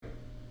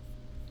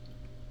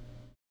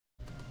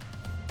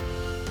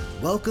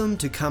Welcome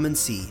to Come and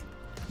See,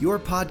 your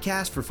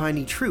podcast for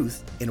finding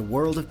truth in a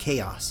world of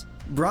chaos.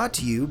 Brought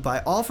to you by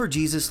All for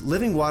Jesus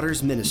Living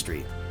Waters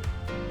Ministry.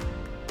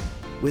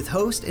 With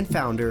host and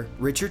founder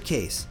Richard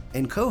Case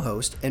and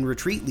co-host and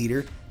retreat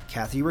leader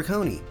Kathy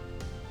Ricconi.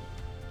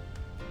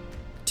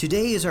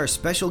 Today is our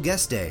special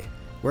guest day,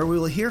 where we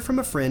will hear from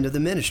a friend of the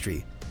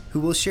ministry who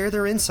will share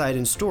their insight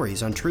and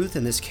stories on truth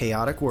in this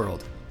chaotic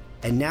world.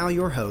 And now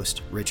your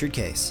host, Richard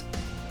Case.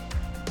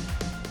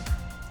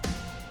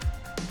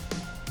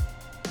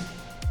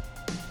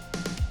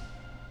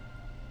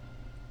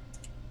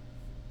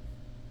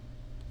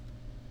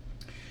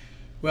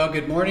 Well,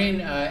 good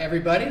morning,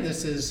 everybody.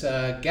 This is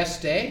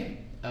guest day,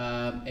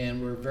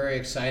 and we're very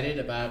excited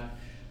about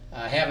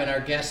having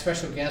our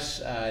special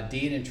guests,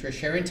 Dean and Trish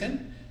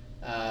Harrington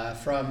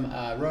from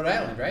Rhode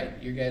Island, right?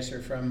 You guys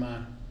are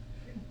from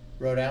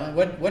Rhode Island.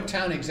 What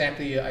town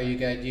exactly do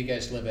you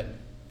guys live in?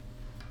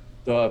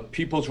 The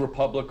People's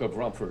Republic of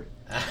Rumford.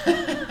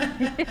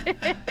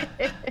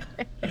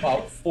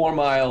 About 4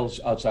 miles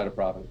outside of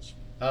Providence.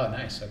 Oh,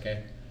 nice.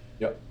 Okay.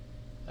 Yep.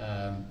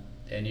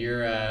 And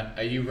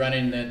are you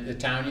running the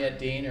town yet,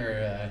 Dean,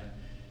 or?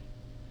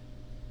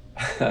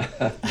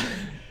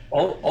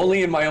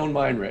 Only in my own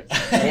mind, Rich.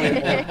 Only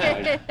in my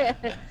own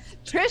mind.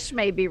 Trish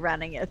may be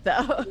running it,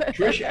 though.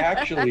 Trish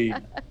actually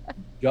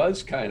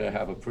does kind of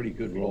have a pretty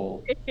good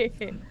role.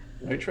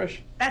 Right, Trish?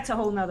 That's a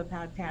whole nother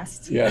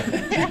podcast. Yeah.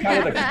 She's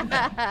kind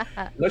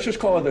of let's just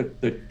call her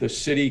the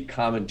city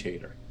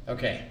commentator.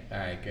 Okay. All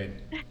right.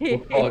 Good. We'll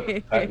call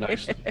it that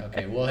nicely.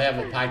 Okay. We'll have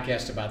a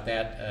podcast about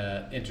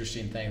that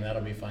interesting thing.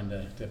 That'll be fun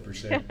to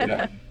pursue.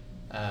 Yeah.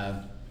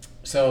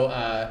 So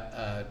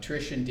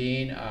Trish and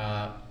Dean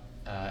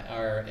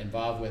are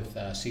involved with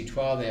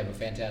C12. They have a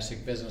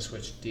fantastic business,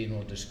 which Dean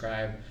will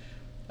describe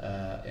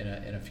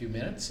in a few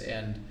minutes.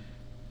 And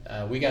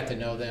we got to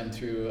know them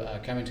through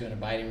coming to an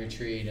abiding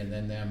retreat, and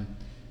then them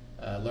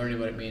learning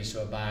what it means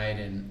to abide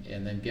and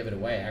then give it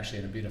away, actually,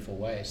 in a beautiful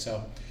way.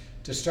 So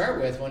to start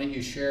with, why don't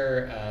you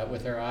share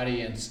with our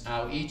audience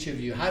how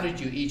did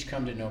you each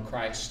come to know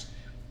Christ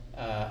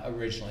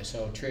originally?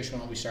 So Trish, why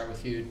don't we start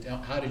with you?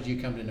 How did you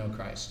come to know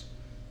Christ?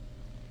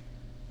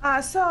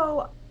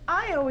 So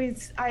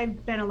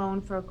I've been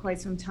alone for quite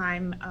some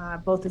time,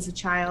 both as a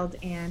child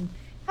and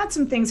had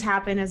some things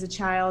happen as a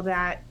child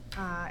that,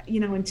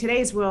 in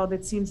today's world,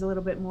 it seems a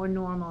little bit more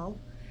normal,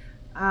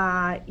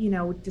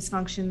 with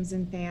dysfunctions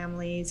in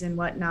families and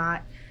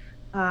whatnot.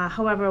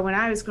 However, when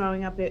I was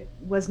growing up, it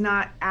was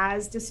not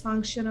as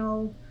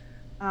dysfunctional,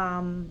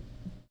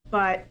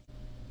 but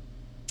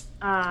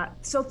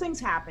so things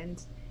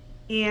happened.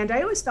 And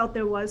I always felt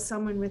there was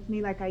someone with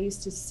me. Like I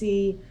used to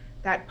see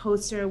that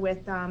poster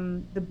with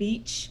the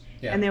beach,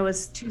 yeah. And there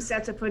was 2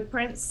 sets of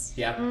footprints.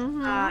 Yeah.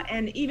 Mm-hmm.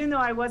 And even though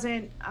I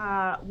wasn't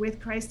with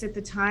Christ at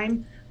the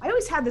time, I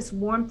always had this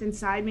warmth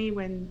inside me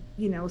when,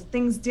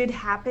 things did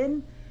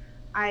happen.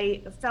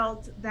 I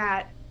felt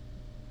that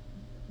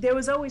there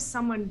was always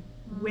someone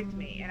with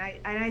me, and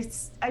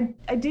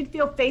I did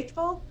feel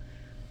faithful,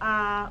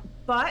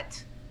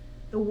 but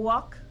the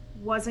walk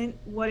wasn't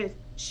what it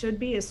should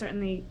be. It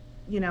certainly,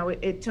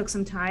 it took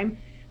some time.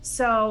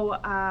 So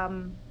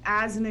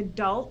as an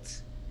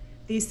adult,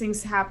 these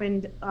things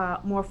happened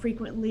more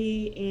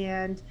frequently,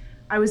 and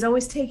I was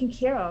always taken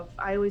care of.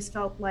 I always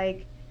felt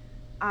like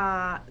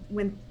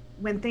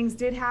when things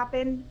did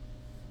happen,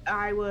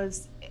 I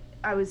was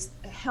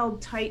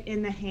held tight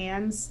in the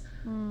hands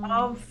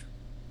of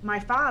my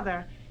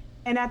Father.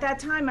 And at that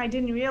time, I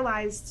didn't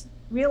realize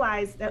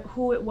that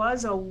who it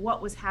was or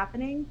what was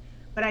happening,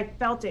 but I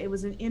felt it. It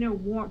was an inner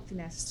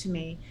warmthness to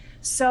me.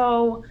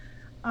 So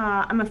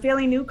I'm a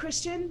fairly new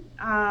Christian.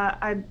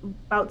 I'm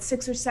about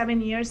 6 or 7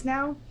 years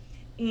now.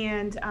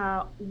 And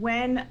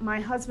when my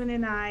husband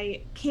and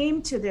I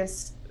came to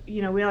this,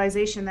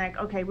 realization that,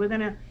 okay, we're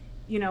going to,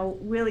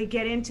 really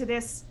get into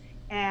this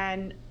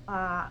and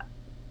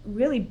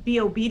really be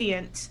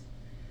obedient,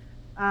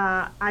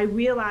 I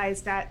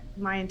realized that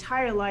my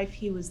entire life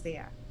he was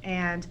there.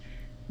 And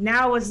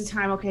now was the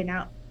time, okay,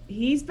 now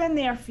he's been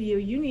there for you.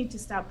 You need to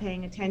stop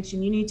paying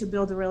attention. You need to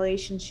build a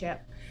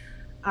relationship.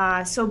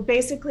 So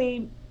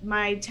basically,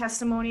 my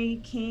testimony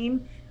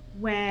came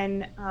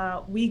when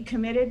we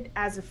committed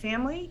as a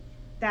family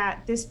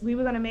that we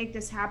were going to make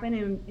this happen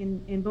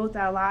in both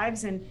our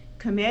lives, and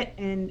commit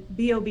and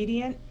be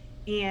obedient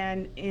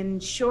and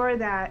ensure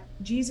that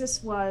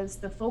Jesus was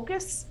the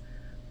focus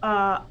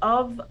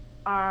of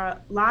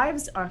our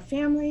lives, our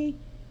family,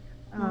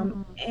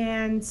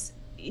 and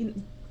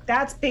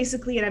that's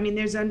basically it. I mean,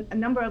 there's a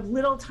number of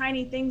little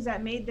tiny things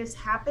that made this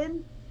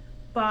happen,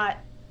 but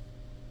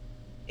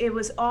it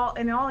was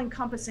an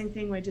all-encompassing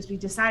thing where we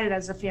decided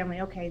as a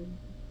family, okay,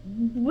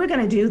 we're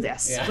going to do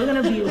this. Yeah. We're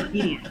going to be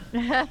obedient.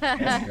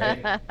 That's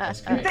great.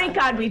 That's great. And thank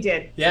God we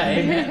did. Yeah,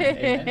 amen.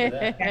 Amen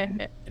to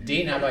that.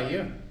 Dean, how about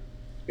you?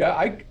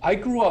 Yeah, I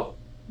grew up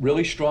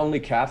really strongly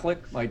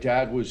Catholic. My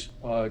dad was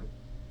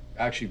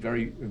actually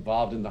very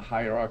involved in the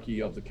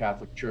hierarchy of the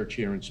Catholic Church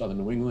here in Southern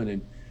New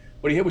England,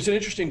 but he was an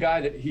interesting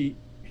guy. That he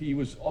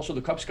was also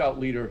the Cub Scout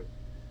leader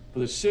for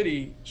the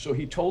city. So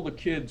he told the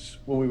kids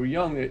when we were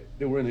young that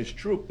they were in his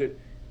troop that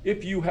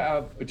if you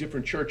have a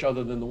different church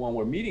other than the one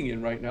we're meeting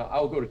in right now,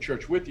 I'll go to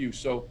church with you.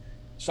 So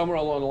somewhere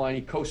along the line,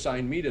 he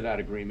co-signed me to that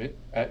agreement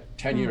at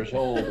 10 years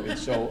old. And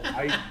so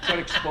I got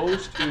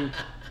exposed to,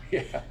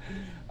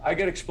 I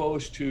got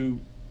exposed to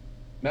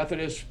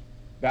Methodist,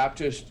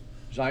 Baptist,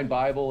 Zion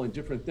Bible, and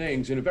different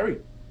things in a very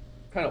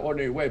kind of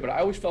ordinary way. But I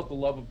always felt the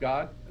love of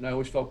God, and I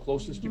always felt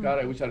closeness to God.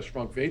 I always had a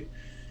strong faith.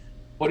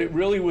 But it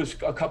really was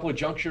a couple of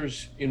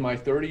junctures in my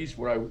 30s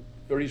where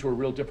 30s were a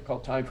real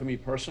difficult time for me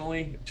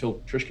personally until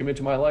Trish came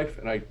into my life,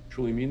 and I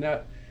truly mean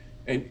that.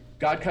 And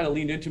God kind of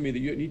leaned into me that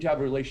you need to have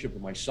a relationship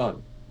with my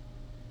son.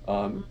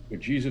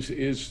 Jesus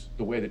is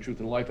the way, the truth,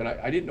 and the life. And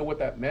I didn't know what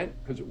that meant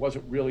because it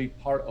wasn't really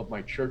part of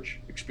my church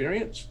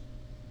experience.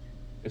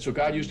 And so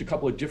God used a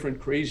couple of different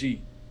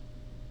crazy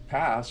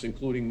paths,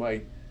 including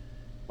my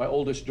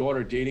oldest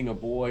daughter dating a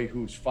boy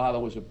whose father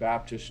was a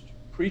Baptist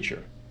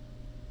preacher,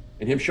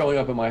 and him showing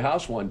up at my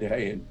house one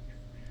day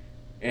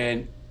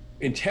and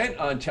intent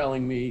on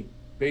telling me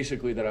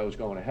basically that I was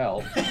going to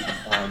hell.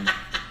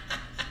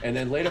 And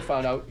then later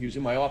found out he was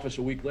in my office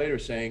a week later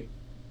saying,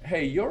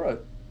 hey, you're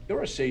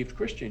a saved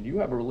Christian. You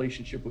have a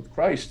relationship with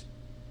Christ.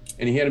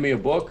 And he handed me a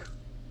book,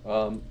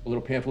 a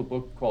little pamphlet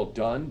book called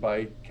Done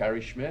by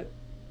Carrie Schmidt.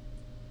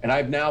 And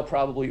I've now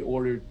probably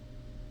ordered,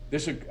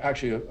 this is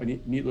actually a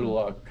neat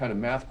little kind of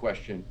math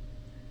question.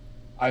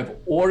 I've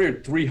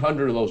ordered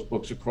 300 of those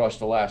books across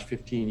the last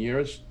 15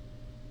 years,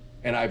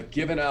 and I've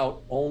given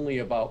out only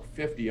about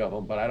 50 of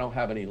them, but I don't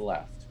have any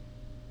left.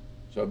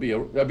 So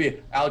that'd be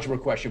an algebra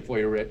question for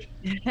you, Rich.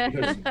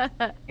 Because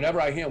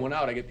whenever I hand one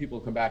out, I get people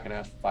to come back and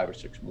ask for 5 or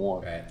 6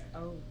 more.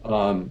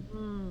 Right.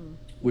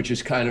 Which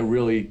is kind of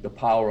really the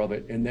power of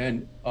it. And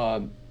then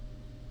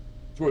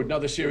through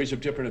another series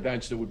of different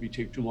events that would be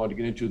take too long to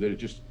get into, that are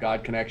just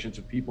God connections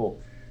of people,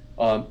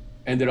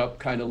 ended up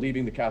kind of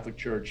leaving the Catholic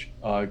Church,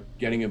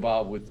 getting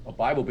involved with a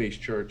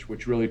Bible-based church,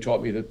 which really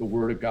taught me that the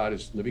Word of God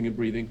is living and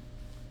breathing,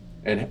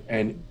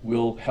 and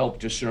will help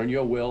discern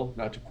your will,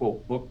 not to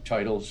quote book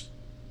titles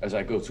as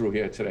I go through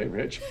here today,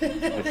 Rich,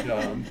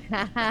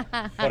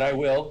 but I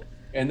will.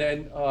 And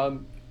then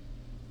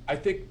I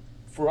think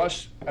for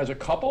us as a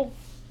couple,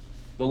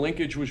 the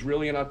linkage was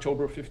really in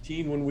October of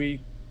 15 when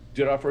we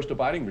did our first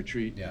abiding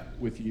retreat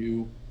with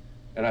you.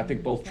 And I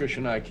think both Trish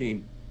and I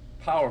came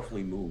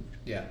powerfully moved.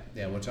 Yeah,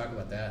 we'll talk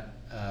about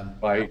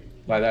that. By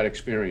that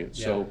experience.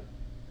 Yeah. So,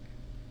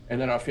 and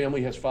then our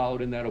family has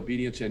followed in that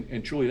obedience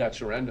and truly that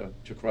surrender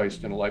to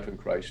Christ and a life in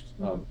Christ.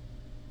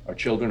 Our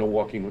children are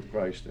walking with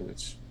Christ, and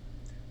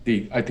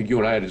I think you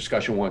and I had a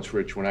discussion once,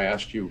 Rich, when I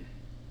asked you,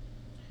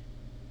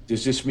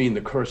 does this mean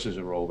the curses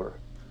are over?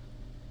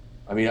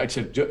 I mean, I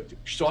said,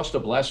 source the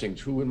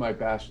blessings. Who in my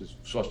past is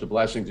source the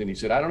blessings? And he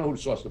said, I don't know who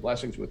to source the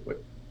blessings with, but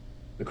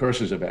the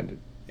curses have ended.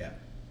 Yeah.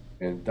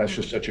 And that's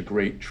just such a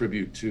great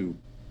tribute to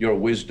your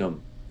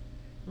wisdom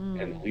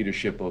and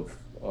leadership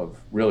of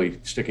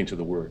really sticking to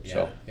the Word. Yeah,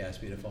 So yeah, it's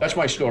beautiful. that's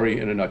my story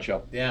in a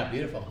nutshell. Yeah,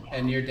 beautiful.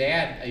 And your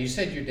dad, you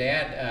said your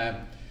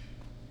dad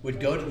would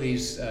go to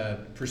these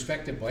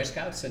prospective Boy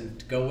Scouts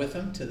and go with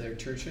them to their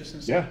churches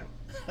and stuff?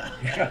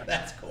 Yeah.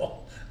 That's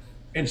cool.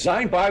 And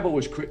Zion Bible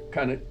was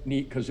kind of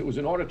neat because it was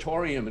an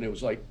auditorium, and it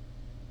was like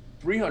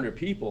 300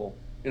 people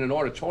in an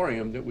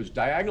auditorium that was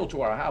diagonal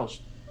to our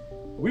house.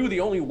 We were the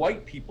only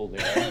white people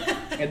there,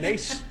 and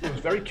it was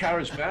very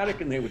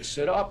charismatic, and they would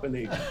sit up,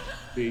 and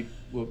they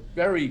were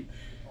very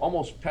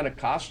almost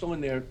Pentecostal in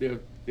their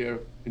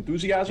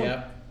enthusiasm.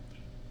 Yeah.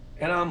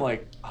 And I'm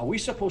like, are we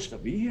supposed to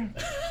be here?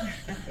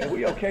 Are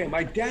we okay?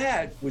 My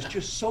dad was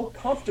just so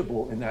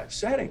comfortable in that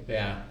setting.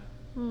 Yeah.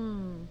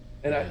 And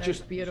that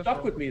just beautiful.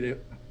 stuck with me.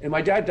 And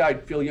my dad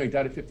died fairly young. He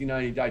died at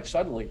 59. He died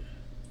suddenly.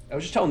 I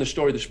was just telling this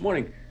story this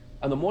morning.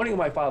 On the morning of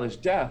my father's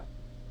death,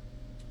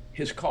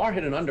 his car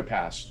hit an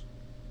underpass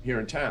here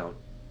in town.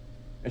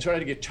 And so I had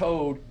to get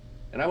towed.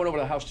 And I went over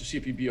to the house to see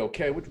if he'd be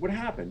okay. What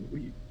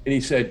happened? And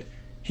he said,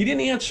 he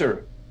didn't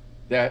answer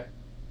that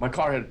my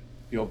car had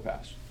the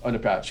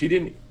underpass. He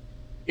didn't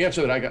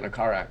answer that I got in a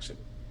car accident.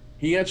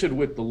 He answered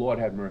with, the Lord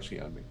had mercy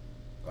on me.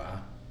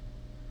 Wow.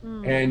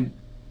 And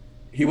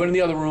he went in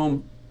the other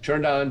room,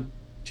 turned on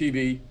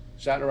TV,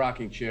 sat in a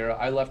rocking chair.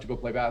 I left to go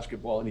play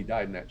basketball, and he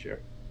died in that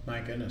chair.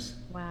 My goodness.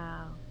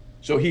 Wow.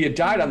 So he had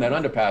died on that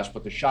underpass,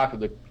 but the shock of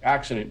the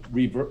accident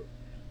gave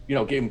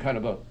him kind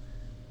of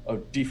a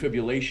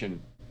defibrillation.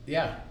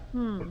 Yeah.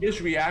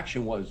 His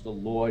reaction was, the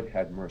Lord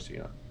had mercy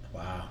on me.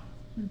 Wow.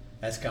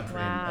 That's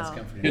comforting. Wow. That's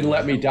comforting. Didn't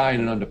let me die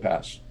in an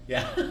underpass.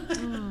 Yeah.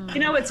 You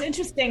know, it's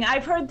interesting.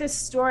 I've heard this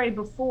story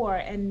before,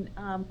 and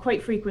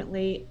quite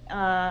frequently.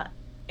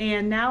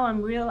 And now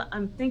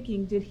I'm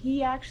thinking, did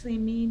he actually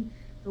mean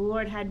the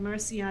Lord had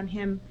mercy on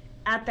him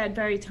at that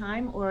very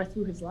time, or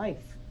through his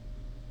life?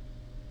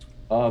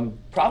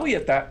 Probably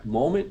at that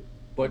moment,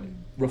 but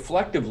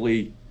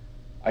reflectively,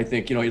 I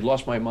think, he'd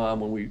lost my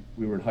mom when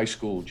we were in high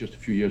school just a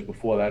few years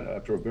before that,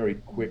 after a very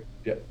quick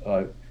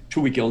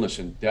 2-week illness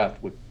and death.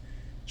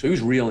 So he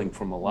was reeling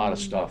from a lot of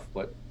stuff,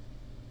 but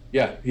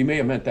yeah, he may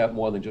have meant that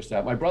more than just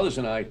that. My brothers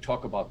and I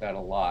talk about that a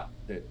lot,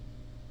 that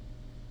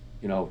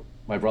you know,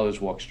 my brothers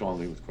walk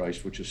strongly with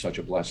Christ, which is such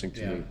a blessing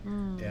to me.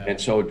 Yeah. And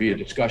so it'd be a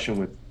discussion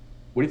with,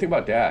 what do you think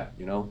about Dad?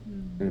 You know,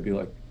 and it'd be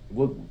like,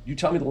 well, you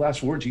tell me the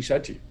last words he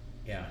said to you.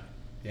 Yeah.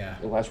 Yeah.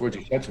 The last words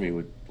he said to me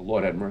would, the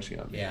Lord had mercy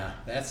on me. Yeah.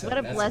 What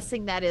a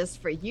blessing that is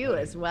for you what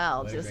a- as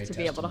well, what a just great to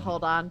be able to testimony.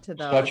 hold on to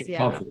those. Such a Yeah.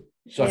 comfort,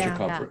 such Yeah. a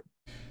comfort.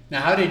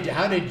 Now, how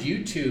did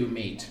you two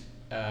meet,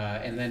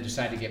 and then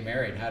decide to get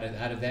married? How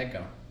did that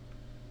go?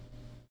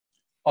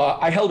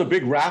 I held a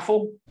big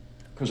raffle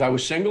because I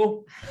was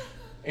single,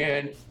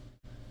 and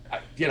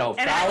you know,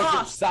 And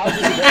I thousands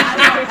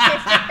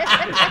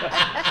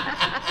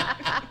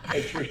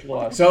and Trish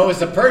lost. So it was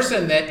the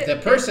person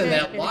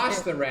that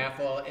lost the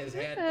raffle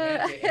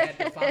had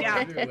to follow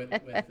Yeah. through with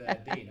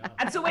Dean. Huh?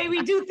 That's the way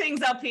we do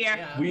things up here.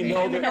 Yeah, We okay.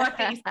 know In the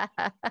that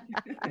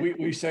Northeast.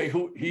 we say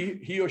who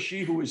he or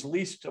she who is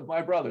least of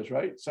my brothers,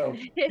 right? So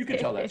you can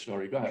tell that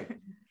story. Go ahead.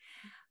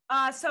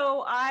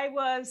 So I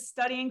was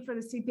studying for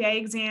the CPA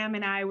exam,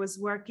 and I was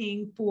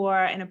working for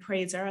an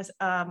appraiser,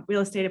 real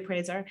estate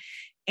appraiser.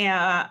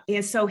 And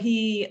so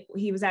he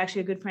was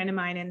actually a good friend of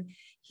mine, and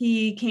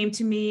he came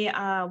to me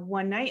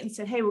one night and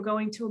said, "Hey, we're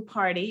going to a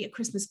party, a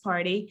Christmas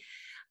party.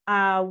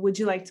 Would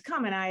you like to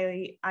come?" And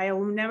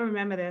I'll never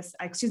remember this.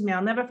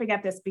 I'll never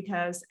forget this,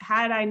 because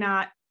had I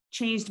not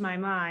changed my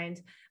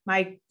mind,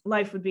 my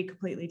life would be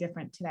completely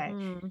different today.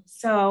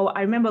 So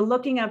I remember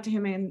looking up to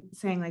him and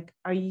saying, like,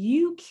 "Are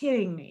you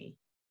kidding me?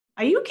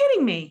 Are you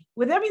kidding me?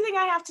 With everything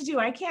I have to do,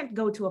 I can't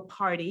go to a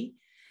party."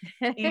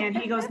 And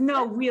he goes,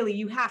 "No, really,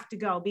 you have to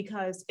go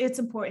because it's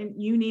important.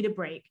 You need a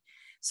break."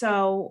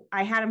 So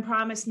I had him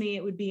promise me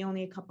it would be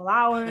only a couple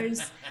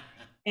hours.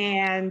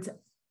 And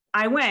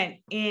I went,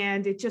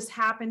 and it just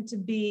happened to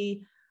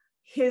be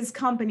his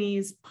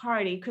company's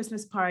party,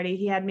 Christmas party.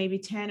 He had maybe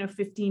 10 or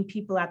 15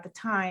 people at the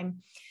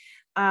time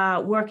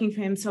working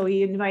for him. So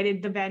he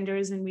invited the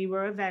vendors, and we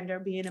were a vendor,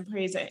 being an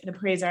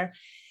appraiser.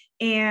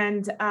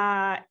 And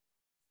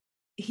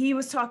he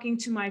was talking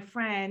to my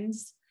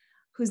friends,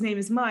 whose name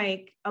is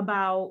Mike,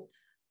 about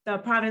the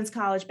Providence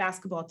College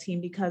basketball team,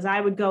 because I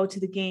would go to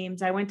the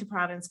games. I went to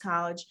Providence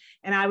College,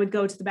 and I would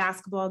go to the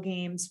basketball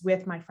games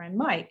with my friend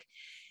Mike.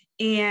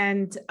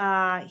 And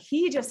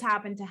he just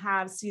happened to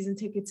have season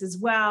tickets as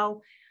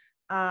well.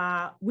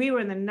 We were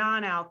in the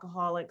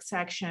non-alcoholic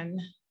section.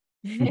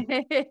 Are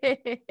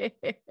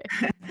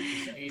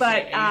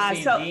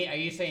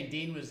you saying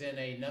Dean was in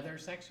another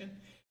section?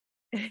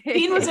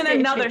 Dean was in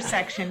another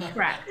section,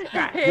 correct.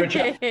 Rich,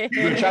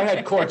 I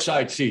had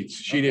courtside seats.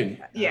 She didn't.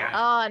 Yeah.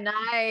 Oh,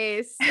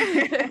 nice.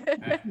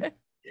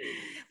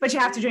 But you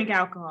have to drink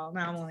alcohol.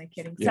 No, I'm only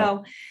kidding. Yeah.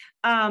 So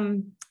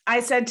I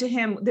said to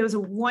him, there was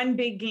one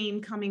big game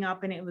coming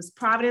up, and it was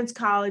Providence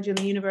College and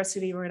the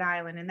University of Rhode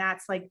Island. And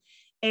that's like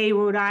a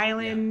Rhode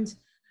Island,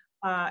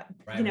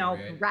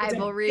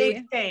 Rivalry. It's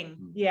a big thing.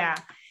 Yeah.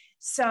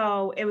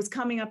 So it was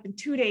coming up in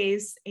 2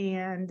 days.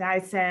 And I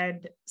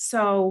said,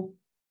 "So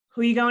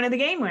who are you going to the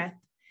game with?"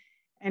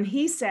 And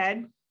he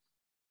said,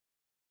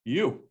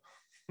 You.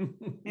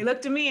 he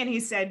looked at me and he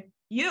said,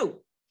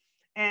 "You."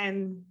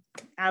 And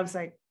I was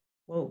like,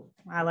 "Whoa,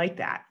 I like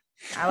that.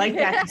 I like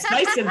that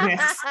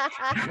decisiveness."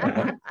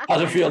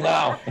 How's it feel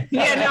now?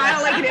 Yeah, no, I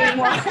don't like it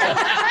anymore.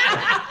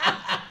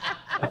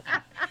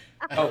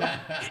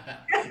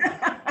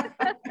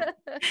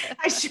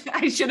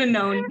 I should have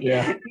known.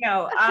 Yeah.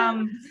 No.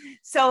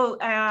 So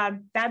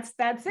that's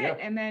it. Yeah.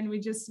 And then we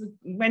just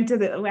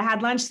we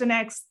had lunch the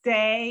next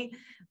day.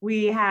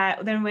 We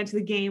went to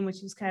the game,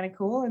 which was kind of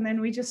cool. And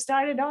then we just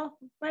started off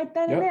right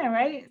then and Yeah. there,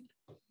 right?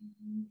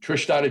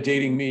 Trish started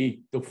dating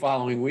me the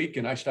following week,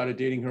 and I started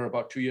dating her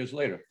about 2 years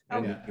later.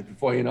 And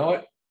before you know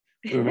it,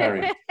 we were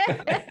married.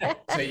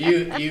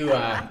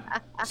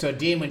 So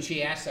Dean, when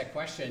she asked that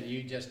question,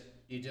 you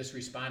just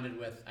responded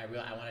with, I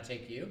want to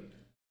take you.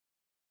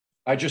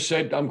 I just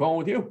said, I'm going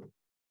with you.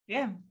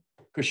 Yeah.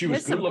 Because she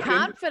was There's good some looking.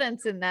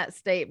 confidence in that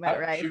statement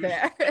right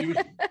there.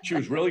 She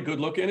was really good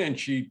looking, and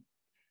she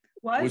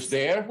was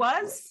there.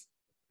 Was?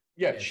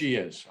 Yeah, she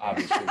is,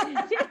 obviously.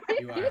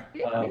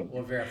 You are.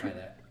 We'll verify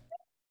that.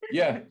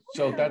 Yeah,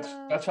 so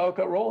that's how it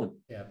got rolling.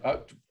 Yeah.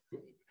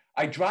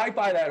 I drive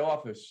by that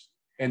office,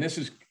 and this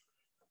is,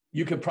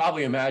 you could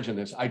probably imagine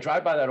this. I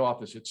drive by that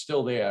office, it's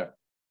still there.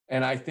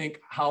 And I think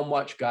how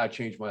much God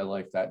changed my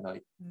life that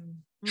night.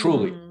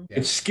 Truly. Yeah.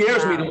 It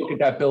scares me to look at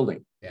that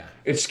building. Yeah.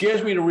 It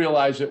scares me to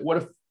realize that what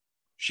if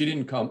she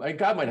didn't come?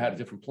 God might have had a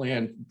different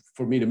plan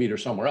for me to meet her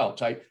somewhere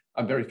else.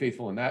 I'm very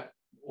faithful in that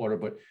order,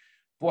 but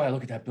boy, I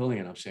look at that building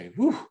and I'm saying,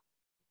 whew.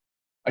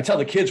 I tell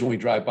the kids when we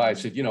drive by, I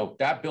said,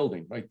 that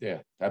building right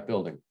there, that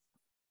building,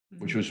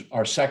 which was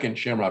our second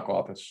Shamrock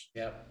office.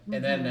 Yeah.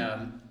 And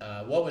then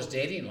what was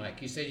dating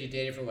like? You said you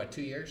dated for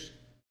 2 years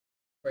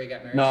before you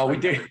got married? No,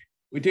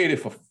 we dated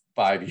for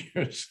 5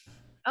 years.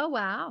 Oh,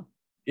 wow.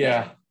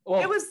 Yeah.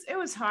 Well, It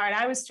was hard.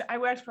 I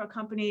worked for a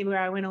company where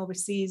I went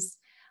overseas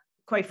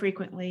quite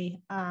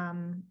frequently.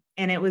 And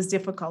it was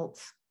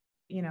difficult,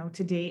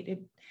 to date.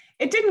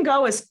 It didn't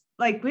go as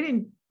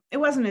it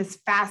wasn't as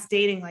fast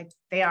dating like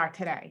they are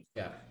today.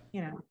 Yeah.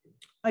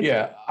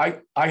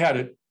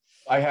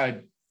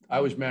 I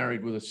was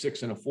married with a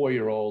 6 and a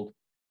 4-year-old,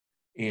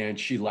 and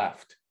she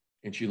left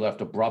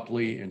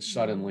abruptly and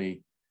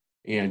suddenly,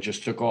 and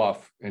just took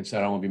off and said,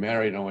 I don't want to be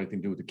married. I don't want anything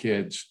to do with the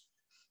kids.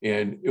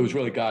 And it was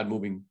really God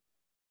moving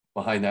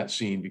behind that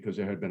scene, because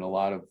there had been a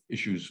lot of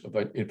issues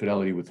about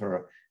infidelity with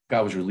her.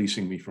 God was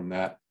releasing me from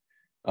that,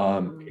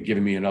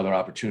 giving me another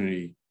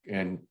opportunity.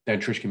 And then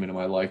Trish came into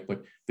my life,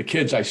 but the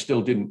kids, I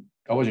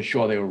wasn't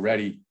sure they were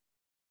ready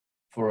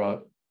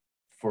for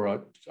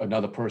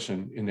another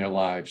person in their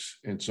lives.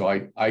 And so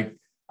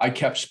I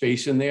kept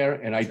space in there,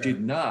 and I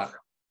did not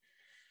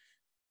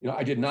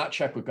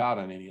check with God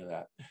on any of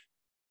that,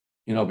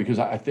 because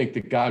I think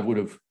that God would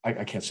have,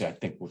 I can't say I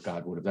think what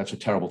God would have, that's a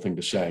terrible thing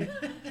to say,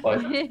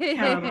 but,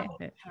 Terrible.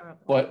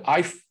 but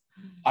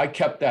I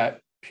kept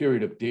that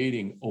period of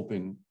dating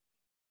open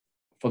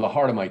for the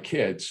heart of my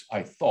kids,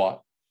 I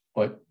thought,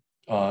 but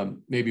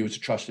maybe it was a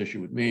trust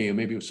issue with me, or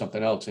maybe it was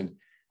something else. And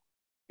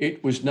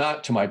it was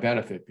not to my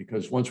benefit,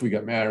 because once we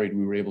got married,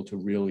 we were able to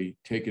really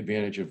take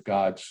advantage of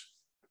God's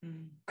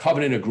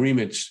covenant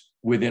agreements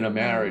within a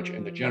marriage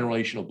and the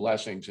generational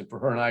blessings. And for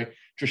her and I,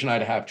 Trish and I,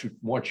 to have 2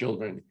 more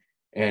children.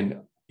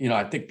 And,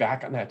 I think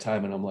back on that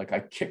time, and I'm like, I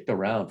kicked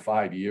around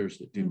 5 years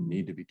that didn't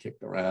need to be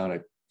kicked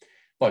around.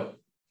 But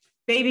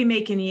Baby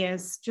making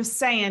years, just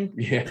saying.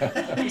 yeah.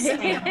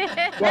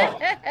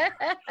 Well,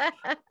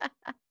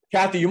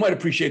 Kathy, you might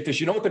appreciate this.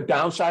 You know what the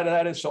downside of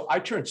that is? So I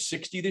turned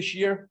 60 this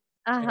year.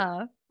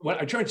 When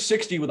I turned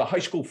 60 with a high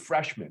school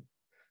freshman.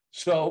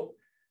 So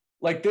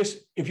like this,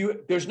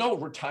 there's no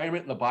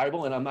retirement in the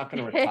Bible, and I'm not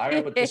going to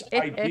retire, but this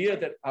idea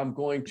that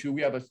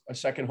we have a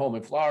second home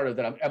in Florida,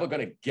 that I'm ever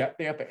going to get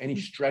there for any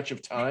stretch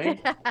of time.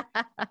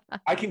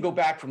 I can go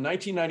back from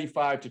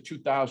 1995 to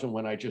 2000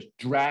 when I just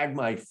dragged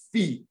my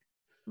feet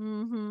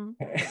and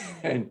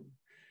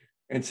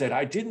said,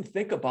 I didn't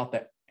think about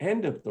the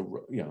end of the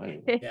road.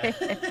 Anyway. Yeah.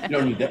 You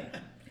don't need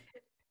that.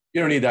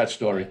 You don't need that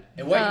story.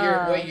 And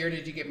what year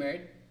did you get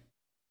married?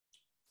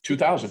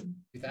 2000.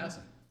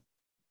 2000.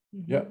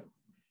 Yeah.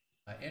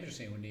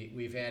 Interesting.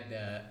 We've had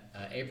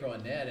April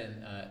and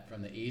Ned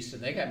from the East,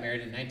 and they got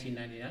married in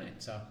 1999.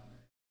 So.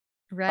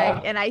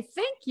 Right. And I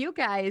think you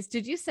guys,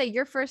 did you say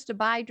your first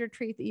Abide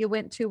retreat that you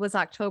went to was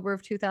October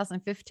of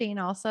 2015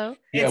 also?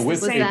 Yeah,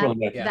 with April and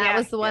Ned. That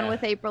was the one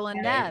with April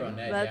and Ned. April and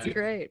Ned, That's yeah.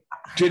 great.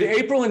 Did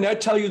April and Ned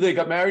tell you they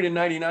got married in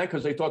 99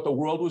 because they thought the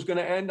world was going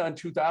to end on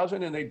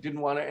 2000 and they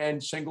didn't want to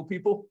end single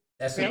people?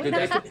 That's Did they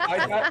decide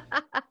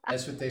that?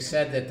 That's what they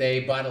said, that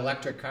they bought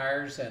electric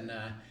cars and.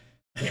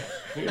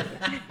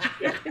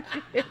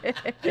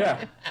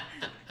 Yeah.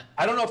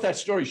 I don't know if that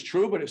story's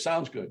true, but it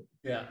sounds good.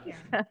 Yeah.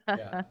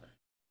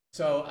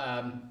 So,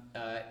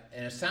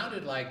 and it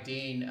sounded like,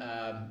 Dean,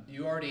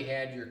 you already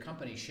had your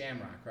company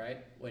Shamrock, right?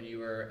 When you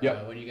were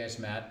when you guys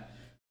met.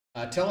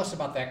 Tell us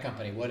about that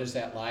company. What is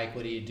that like?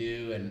 What do you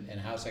do, and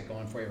how's that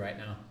going for you right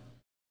now?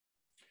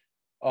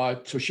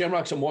 So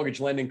Shamrock's a mortgage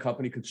lending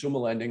company, consumer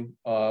lending.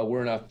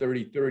 We're in our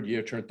 33rd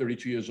year, turned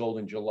 32 years old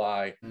in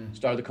July.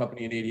 Started the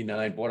company in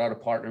 89, bought out a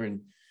partner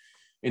in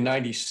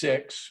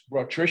 96,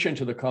 brought Trish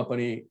into the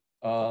company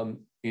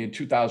in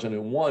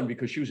 2001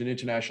 because she was an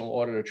international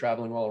auditor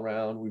traveling all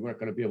around. We weren't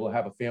going to be able to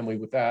have a family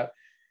with that.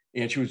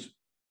 And she was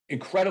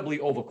incredibly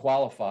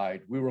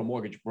overqualified. We were a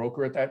mortgage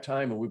broker at that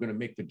time, and we were going to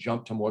make the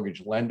jump to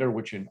mortgage lender,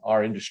 which in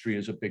our industry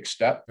is a big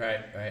step.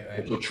 Right.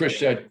 So Trish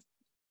said,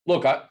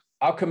 look,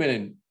 I'll come in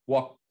and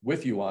walk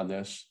with you on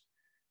this.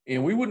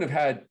 And we wouldn't have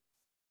had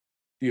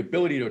the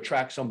ability to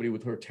attract somebody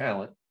with her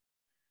talent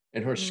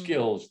and her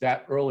skills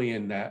that early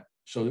in that.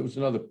 So there was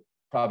another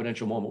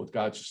providential moment with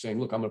God just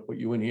saying, look, I'm going to put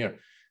you in here.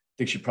 I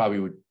think she probably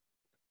would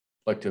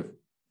like to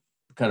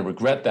kind of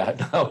regret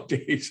that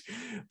nowadays,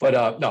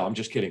 but no, I'm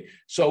just kidding.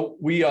 So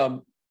we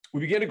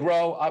began to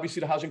grow.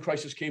 Obviously the housing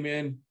crisis came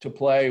in to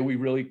play. We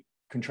really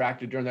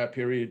contracted during that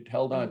period,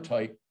 held on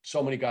tight.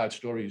 So many God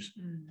stories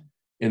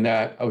in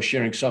that. I was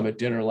sharing some at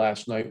dinner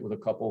last night with a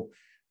couple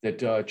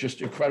that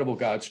just incredible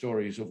God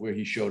stories of where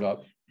he showed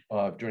up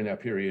during that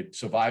period,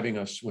 surviving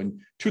us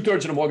when 2/3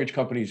 of the mortgage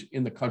companies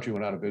in the country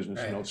went out of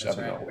business in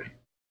 07, 08.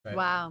 Right.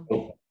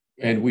 Wow.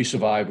 And we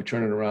survived, we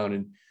turned it around.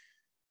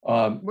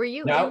 And were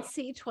you now, in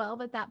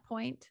C12 at that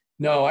point?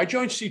 No, I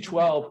joined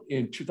C12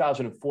 in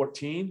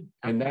 2014,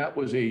 and that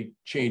was a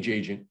change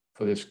agent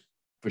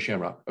for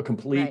Shamrock, a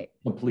complete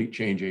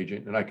change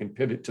agent. And I can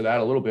pivot to that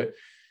a little bit.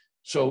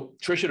 So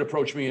Trish had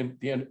approached me in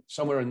the end,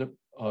 somewhere in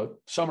the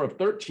summer of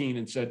 13,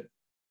 and said,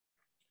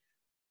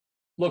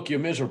 look, you're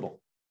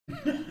miserable.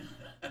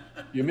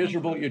 You're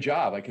miserable at your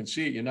job. I can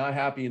see it. You're not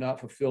happy. You're not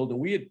fulfilled.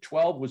 And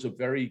 12 was a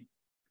very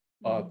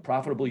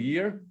profitable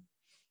year,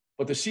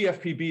 but the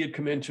CFPB had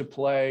come into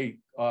play.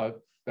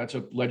 That's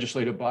a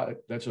legislative body.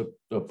 That's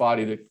the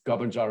body that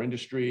governs our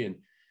industry. And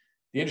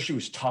the industry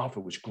was tough.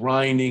 It was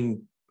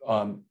grinding.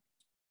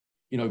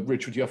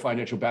 Rich, with your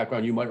financial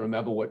background, you might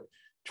remember what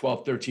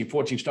 12, 13,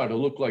 14 started to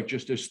look like,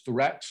 just as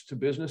threats to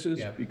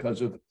businesses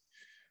because of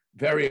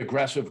very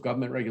aggressive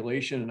government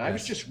regulation. And I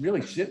was just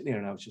really sitting there,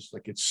 and I was just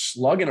like, it's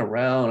slugging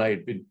around. I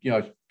had been,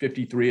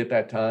 53 at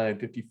that time,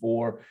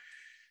 54,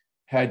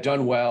 had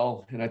done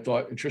well. And I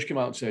thought, and Trish came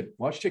out and said,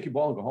 why don't you take your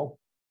ball and go home?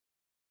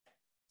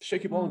 Just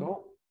take your ball and go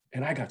home.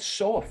 And I got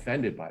so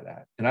offended by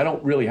that. And I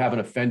don't really have an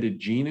offended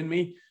gene in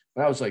me,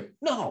 but I was like,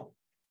 no,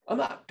 I'm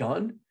not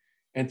done.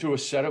 And through a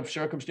set of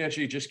circumstances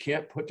you just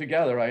can't put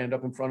together, I end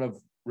up in front of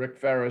Rick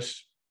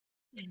Ferris,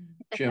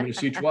 chairman of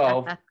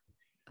C12.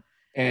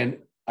 And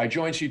I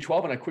joined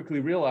C12 and I quickly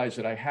realized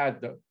that I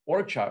had the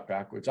org chart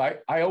backwards. I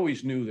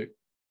always knew that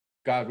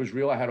God was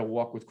real. I had a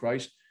walk with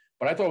Christ,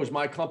 but I thought it was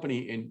my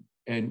company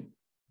and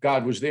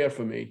God was there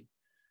for me.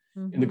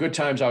 In the good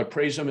times, I would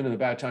praise him, and in the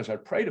bad times,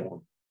 I'd pray to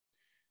him.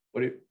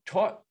 But it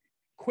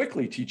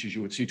quickly teaches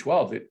you at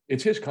C12 that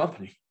it's his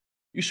company.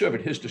 You serve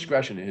at his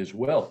discretion and his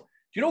will.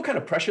 Do you know what kind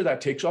of pressure that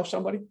takes off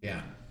somebody?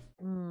 Yeah.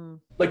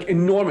 Like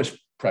enormous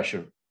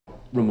pressure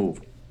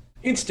removed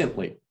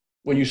instantly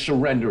when you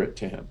surrender it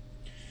to him.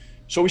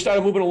 So we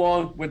started moving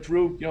along, went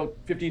through,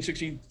 15,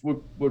 16,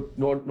 were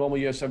normal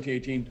year, 17,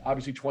 18,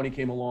 obviously 20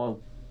 came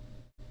along.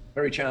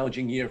 Very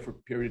challenging year for a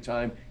period of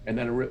time, and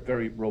then a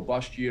very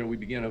robust year. We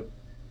began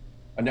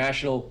a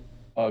national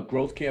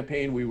growth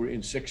campaign. We were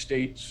in 6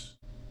 states,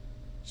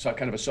 so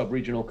kind of a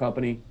sub-regional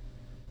company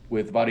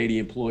with about 80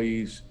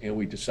 employees, and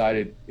we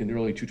decided in the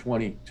early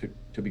 2020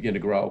 to begin to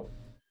grow.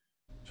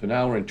 So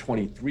now we're in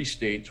 23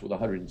 states with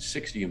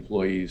 160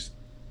 employees.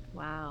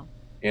 Wow.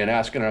 And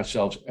asking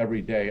ourselves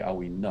every day, are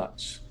we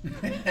nuts?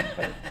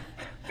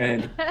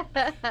 And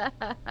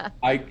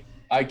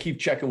I keep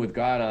checking with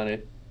God on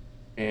it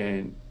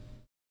and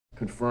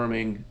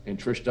confirming, and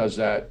Trish does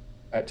that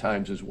at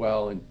times as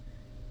well. And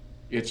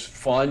it's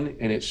fun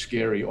and it's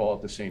scary all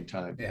at the same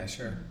time. Yeah,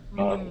 sure.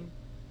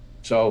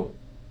 So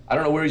I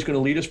don't know where he's going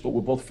to lead us, but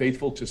we're both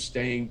faithful to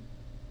staying.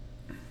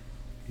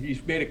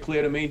 He's made it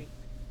clear to me,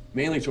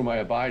 mainly through my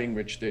abiding,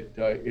 Rich, that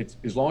it's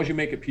as long as you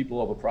make it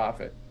people over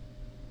profit,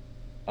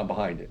 I'm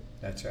behind it.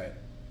 That's right.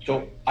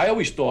 So I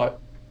always thought,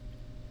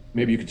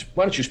 maybe you could,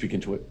 why don't you speak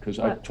into it? Because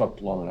I've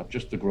talked long enough,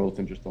 just the growth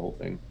and just the whole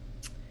thing.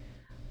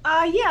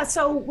 Yeah,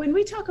 so when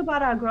we talk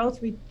about our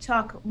growth, we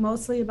talk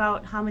mostly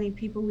about how many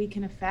people we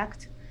can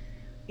affect.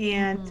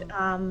 And,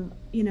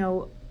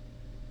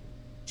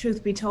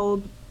 truth be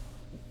told,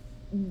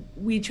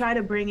 we try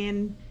to bring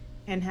in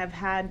and have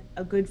had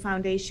a good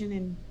foundation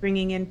in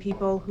bringing in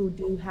people who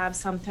do have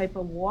some type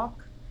of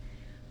walk.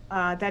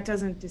 That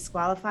doesn't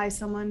disqualify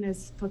someone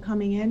as for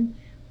coming in,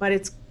 but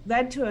it's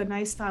led to a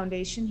nice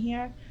foundation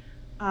here.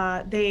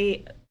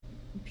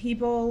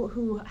 People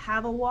who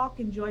have a walk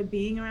enjoy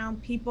being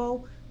around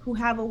people who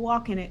have a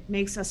walk, and it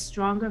makes us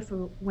stronger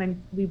for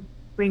when we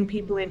bring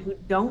people in who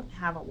don't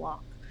have a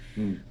walk.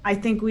 I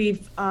think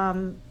we've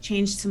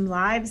changed some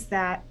lives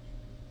that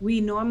we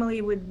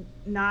normally would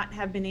not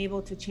have been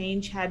able to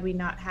change had we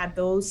not had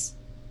those,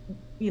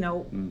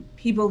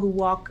 people who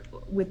walk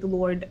with the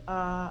Lord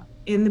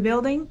in the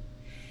building.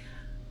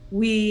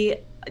 We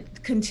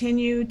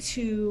continue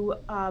to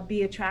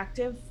be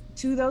attractive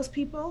to those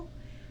people.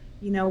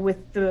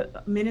 With the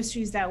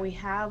ministries that we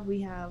have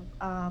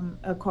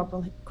a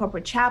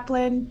corporate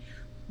chaplain,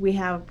 we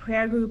have a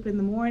prayer group in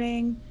the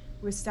morning.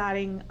 We're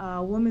starting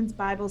a women's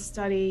Bible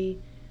study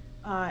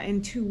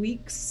in 2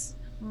 weeks.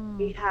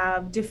 We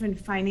have different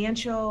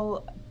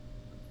financial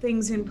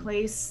things in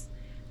place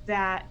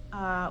that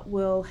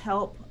will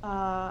help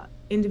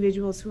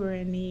individuals who are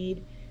in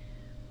need.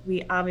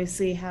 We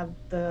obviously have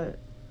the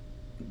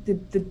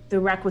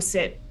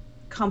requisite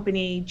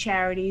company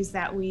charities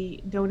that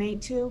we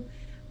donate to,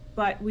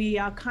 but we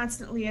are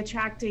constantly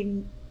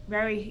attracting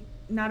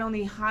not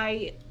only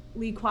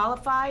highly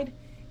qualified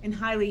and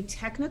highly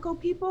technical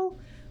people,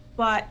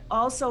 but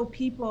also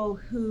people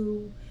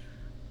who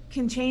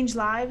can change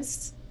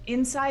lives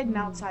inside and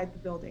outside the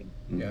building.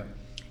 Yeah.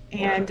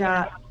 And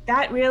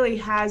that really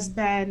has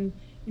been,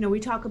 we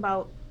talk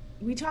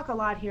a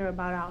lot here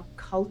about our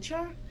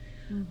culture,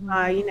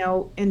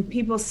 and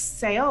people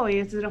say, oh,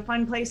 is it a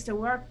fun place to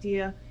work? Do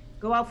you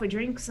go out for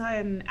drinks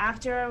and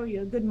after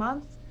a good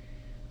month?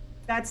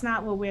 That's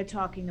not what we're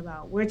talking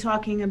about. We're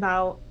talking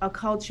about a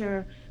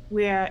culture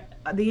where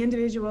the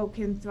individual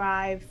can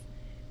thrive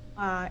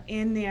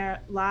in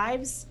their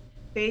lives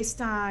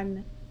based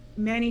on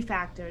many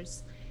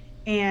factors.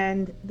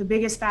 And the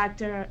biggest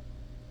factor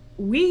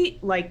we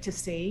like to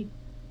see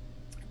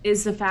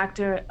is the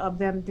factor of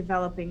them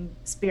developing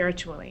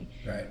spiritually.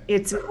 Right.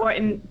 It's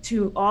important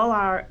to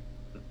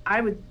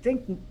I would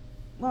think,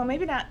 well,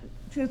 maybe not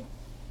to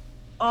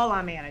all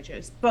our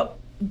managers, but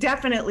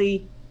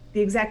definitely the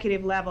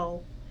executive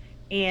level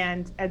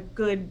and a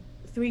good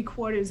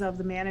 3/4 of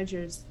the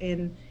managers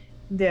in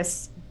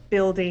this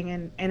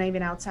building and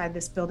even outside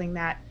this building,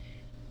 that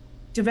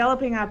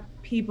developing our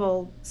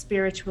people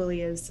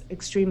spiritually is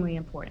extremely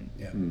important.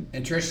 Yeah.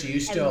 And Trish, do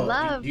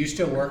you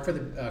still work for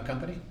the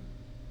company?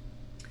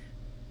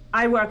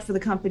 I work for the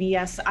company,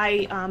 yes.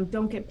 I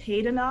don't get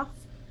paid enough.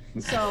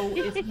 So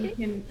if you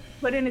can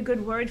put in a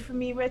good word for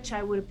me, Rich,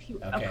 I would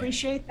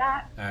appreciate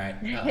that. All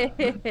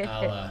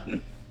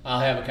right. I'll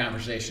have a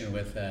conversation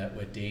with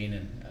Dean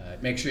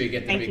and make sure you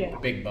get the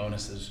big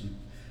bonuses.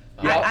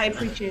 I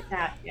appreciate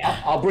that.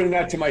 Yeah. I'll bring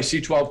that to my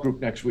C12 group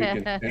next week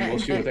and we'll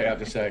see what they have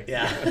to say.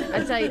 Yeah.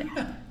 I tell you,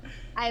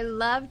 I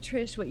love,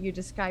 Trish, what you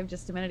described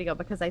just a minute ago,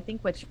 because I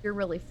think what you're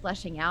really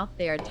fleshing out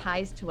there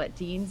ties to what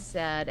Dean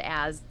said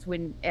as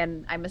when,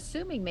 and I'm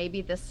assuming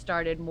maybe this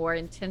started more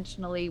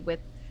intentionally with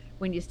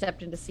when you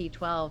stepped into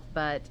C12,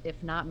 but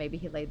if not, maybe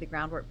he laid the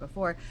groundwork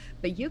before.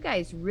 But you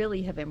guys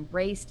really have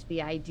embraced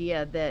the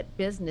idea that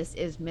business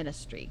is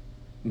ministry.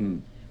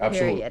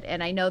 Absolutely. Period.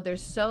 And I know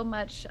there's so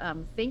much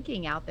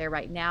thinking out there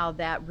right now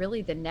that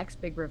really the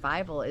next big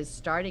revival is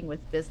starting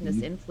with business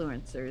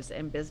influencers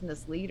and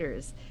business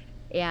leaders.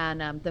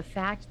 And the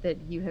fact that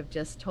you have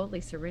just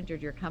totally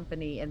surrendered your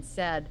company and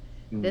said,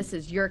 this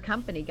is your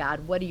company,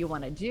 God, what do you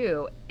want to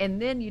do?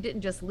 And then you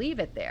didn't just leave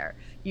it there.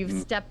 You've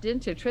stepped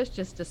into, Trish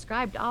just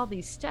described all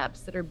these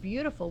steps that are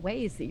beautiful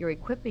ways that you're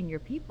equipping your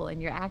people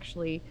and you're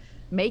actually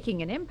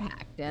making an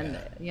impact. And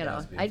you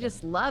know, I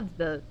just love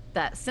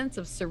that sense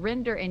of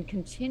surrender and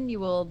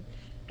continual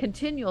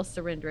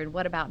surrender. And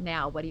what about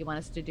now? What do you want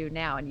us to do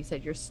now? And you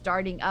said you're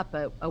starting up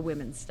a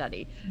women's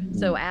study.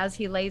 So as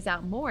he lays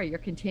out more, you're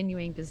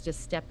continuing to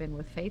just step in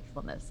with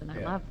faithfulness. And I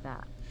love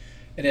that.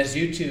 And as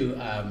you two,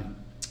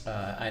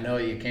 I know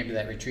you came to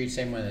that retreat,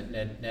 same one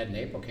that Ned and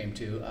April came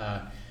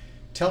to.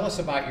 Tell us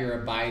about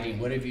your abiding.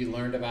 What have you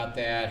learned about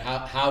that?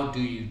 How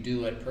do you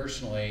do it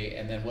personally?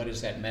 And then what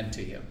has that meant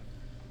to you?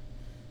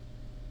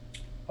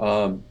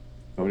 Want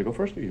me to go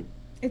first or you?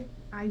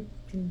 I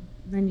can,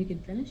 then you can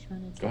finish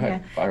when it's. Go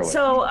ahead, Yeah. fire away.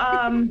 So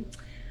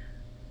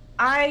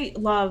I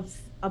love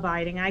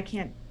abiding. I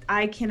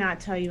cannot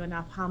tell you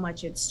enough how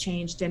much it's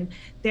changed. And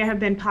there have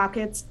been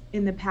pockets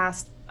in the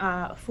past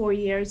 4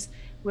 years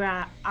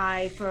where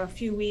I, for a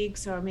few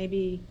weeks or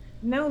maybe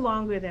no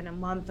longer than a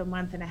month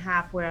and a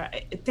half, where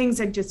things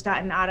had just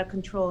gotten out of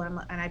control and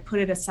I put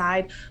it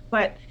aside.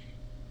 But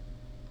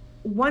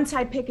once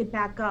I pick it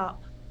back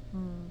up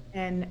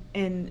and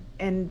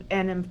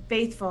am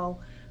faithful,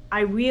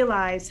 I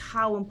realize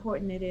how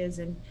important it is.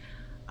 And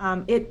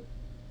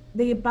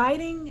the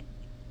abiding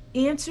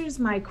answers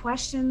my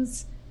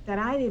questions that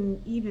I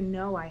didn't even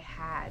know I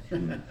had.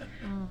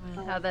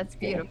 Oh, that's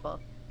beautiful.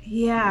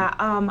 Yeah,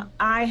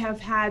 I have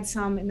had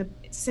some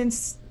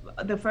since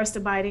the first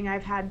abiding,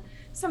 I've had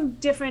some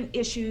different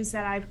issues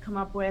that I've come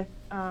up with,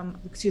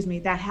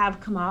 that have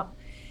come up,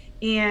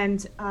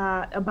 and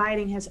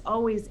abiding has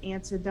always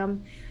answered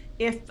them.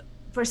 If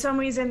for some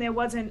reason there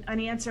wasn't an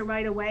answer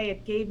right away,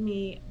 it gave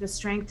me the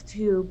strength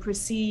to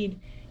proceed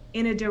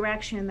in a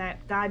direction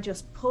that God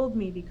just pulled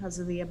me because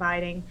of the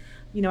abiding.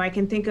 You know, I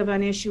can think of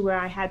an issue where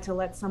I had to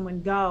let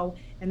someone go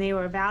and they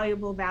were a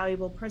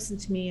valuable person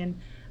to me. And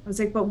I was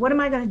like, but what am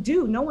I going to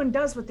do? No one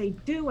does what they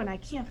do and I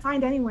can't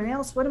find anyone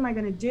else. What am I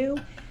going to do?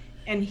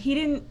 And he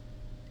didn't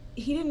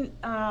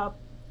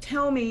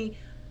tell me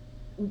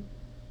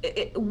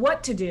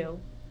what to do.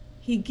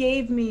 He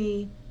gave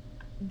me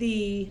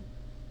the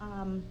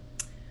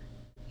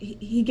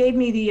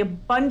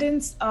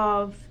abundance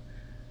of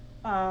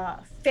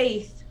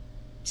faith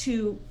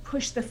to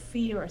push the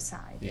fear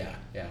aside. Yeah.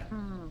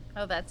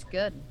 Oh, that's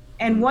good.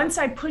 And once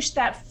I pushed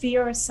that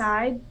fear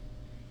aside,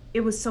 it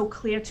was so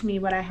clear to me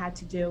what I had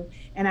to do.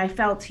 And I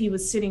felt he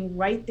was sitting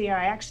right there.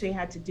 I actually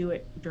had to do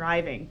it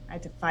driving. I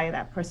had to fire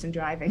that person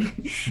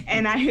driving.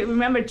 And I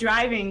remember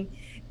driving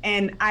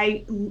and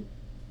I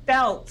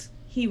felt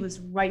he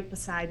was right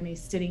beside me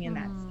sitting in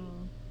that seat.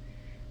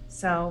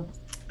 So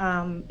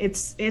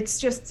it's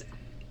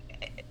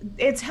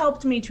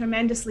helped me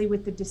tremendously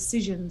with the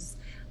decisions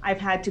I've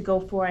had to go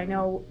for. I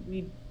know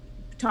we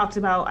talked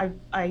about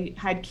I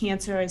had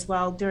cancer as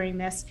well during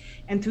this,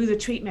 and through the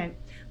treatment,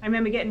 I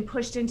remember getting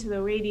pushed into the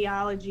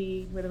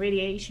radiology where the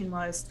radiation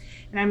was,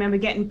 and I remember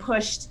getting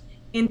pushed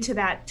into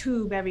that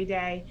tube every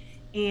day,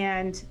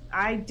 and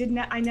I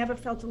never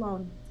felt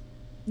alone.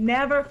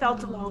 Never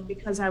felt alone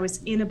because I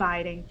was in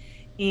abiding.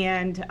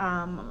 And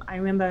I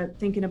remember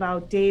thinking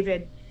about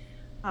David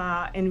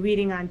and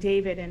reading on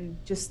David and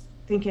just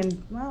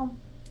thinking, well,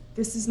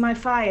 this is my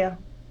fire.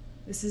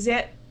 This is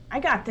it. I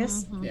got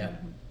this. Yeah.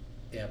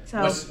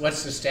 So-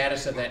 What's the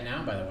status of that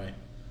now, by the way?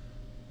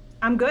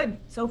 I'm good.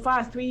 So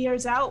far, 3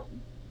 years out.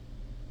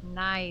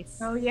 Nice.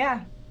 So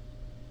yeah.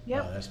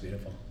 Yep. Oh, that's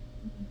beautiful.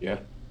 Yeah.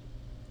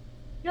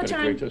 Your Gotta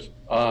turn. create this.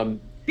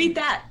 Beat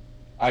that.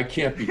 I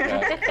can't beat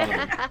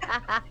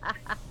that.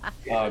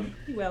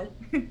 You will.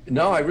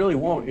 No, I really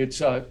won't.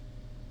 It's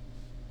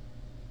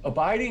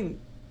abiding.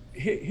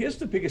 Here's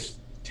the biggest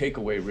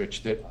takeaway,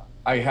 Rich, that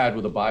I had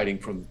with abiding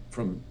from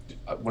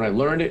when I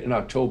learned it in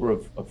October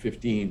of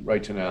 15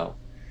 right to now.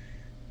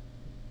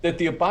 That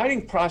the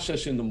abiding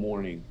process in the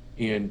morning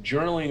and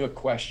journaling a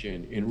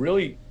question and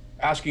really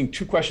asking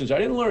two questions I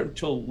didn't learn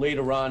until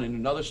later on in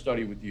another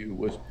study with you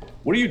was,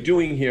 what are you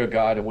doing here,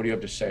 God, and what do you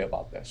have to say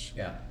about this?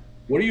 Yeah.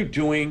 What are you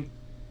doing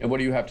and what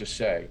do you have to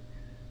say?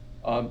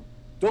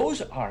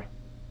 Those are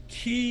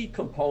key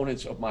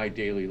components of my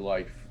daily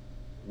life.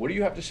 What do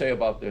you have to say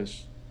about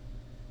this?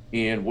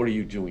 And what are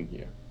you doing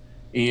here?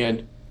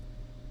 And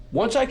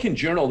once I can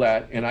journal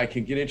that and I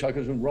can get into, I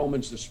was in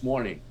Romans this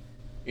morning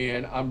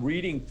and I'm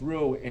reading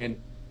through and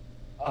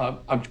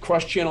I'm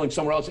cross-channeling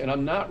somewhere else and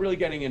I'm not really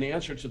getting an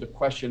answer to the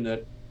question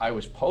that I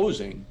was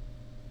posing.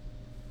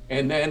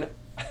 And then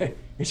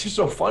it's just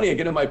so funny. I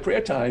get in my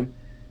prayer time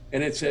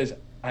and it says,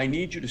 I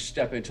need you to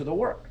step into the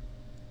work.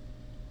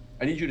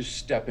 I need you to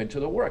step into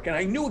the work. And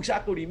I knew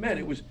exactly what he meant.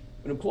 It was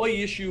an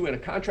employee issue and a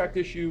contract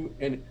issue.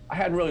 And I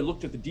hadn't really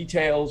looked at the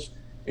details.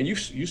 And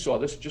you saw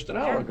this just an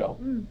hour ago.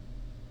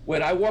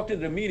 When I walked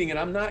into the meeting, and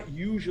I'm not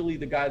usually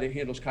the guy that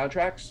handles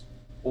contracts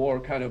or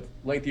kind of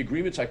lengthy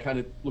agreements. I kind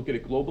of look at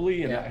it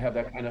globally and I have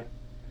that kind of,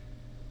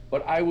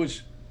 but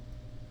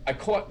I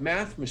caught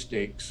math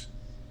mistakes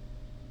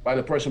by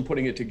the person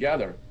putting it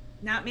together.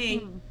 Not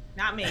me.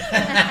 Not me.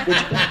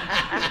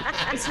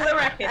 It's for the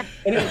record.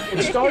 And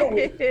it started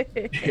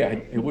with, yeah,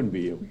 it wouldn't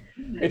be you.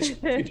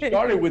 It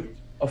started with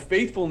a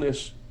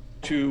faithfulness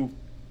to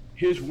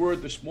his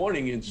word this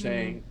morning in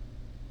saying,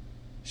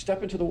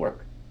 step into the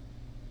work.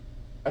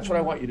 That's what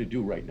I want you to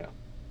do right now.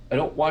 I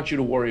don't want you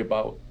to worry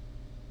about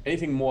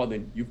anything more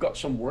than you've got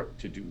some work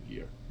to do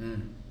here.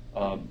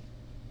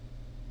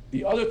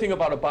 The other thing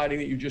about abiding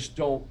that you just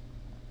don't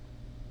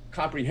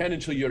comprehend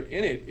until you're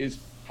in it is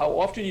how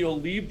often you'll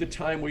leave the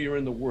time where you're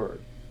in the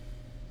word.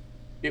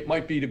 It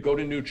might be to go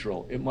to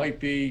neutral. It might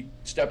be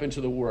step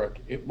into the work.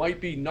 It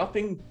might be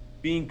nothing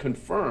being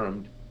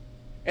confirmed.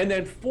 And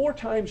then 4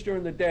 times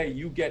during the day,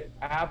 you get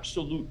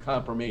absolute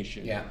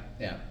confirmation.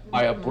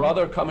 By a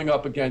brother coming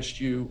up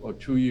against you or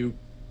to you,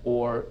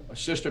 or a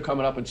sister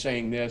coming up and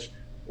saying this,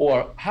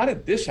 or how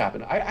did this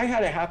happen? I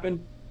had it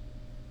happen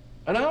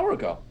an hour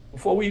ago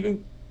before we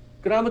even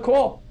got on the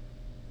call.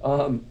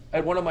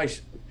 At one of my,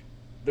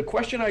 the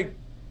question I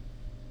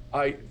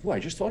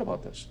just thought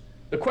about this.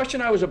 The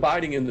question I was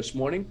abiding in this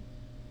morning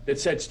that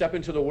said, step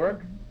into the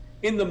work.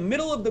 In the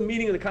middle of the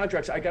meeting of the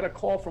contracts, I got a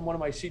call from one of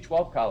my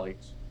C12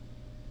 colleagues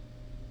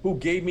who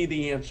gave me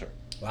the answer.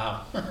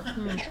 Wow.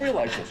 I just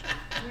realized this.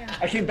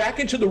 I came back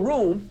into the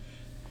room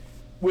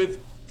with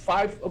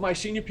 5 of my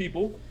senior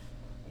people.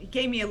 He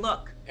gave me a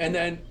look. And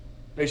then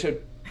they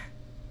said,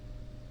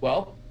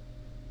 well,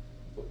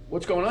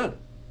 what's going on?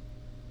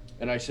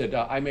 And I said,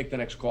 I make the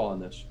next call on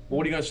this. Well,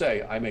 what are you going to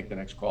say? I make the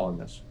next call on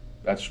this.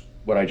 That's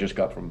what I just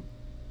got from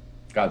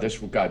God. This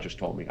is what God just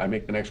told me. I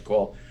make the next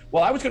call.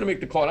 Well, I was going to make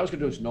the call, and I was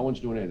going to do this. No one's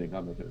doing anything.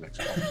 I'm making the next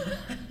call.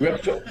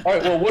 All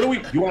right. Well, what do we?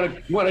 You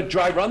want to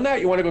dry run that?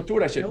 You want to go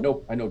through it? I said,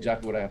 nope. I know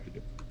exactly what I have to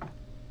do.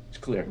 It's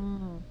clear.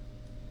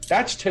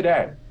 That's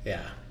today.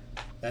 Yeah,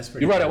 that's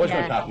pretty. You're right. I was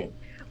going to top you.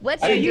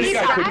 What are you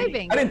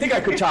describing? I didn't think I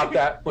could top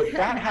that, but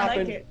that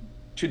happened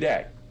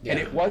today. Yeah. And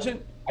it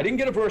wasn't. I didn't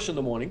get a verse in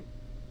the morning.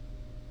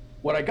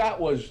 What I got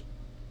was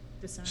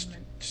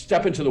Discernment.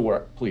 Step into the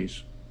work,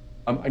 please.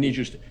 I need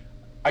you to.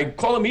 I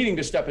call a meeting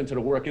to step into the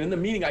work, and in the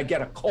meeting, I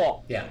get a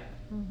call. Yeah.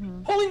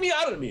 Pulling me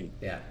out of the meeting.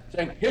 Yeah.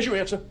 Saying, here's your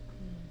answer.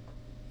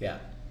 Yeah.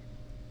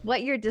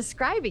 What you're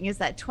describing is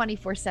that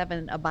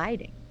 24/7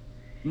 abiding.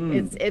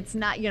 It's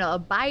not,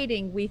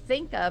 abiding, we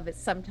think of it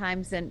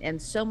sometimes,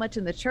 and so much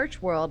in the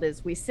church world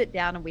is we sit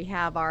down and we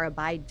have our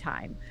abide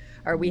time,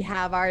 or we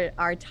have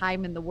our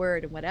time in the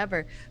word and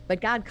whatever,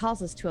 but God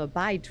calls us to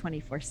abide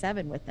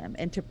 24/7 with him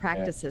and to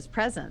practice his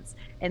presence.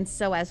 And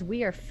so as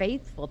we are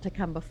faithful to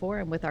come before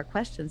him with our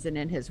questions and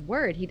in his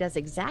word, he does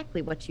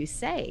exactly what you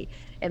say.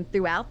 And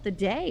throughout the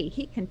day,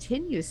 he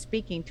continues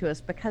speaking to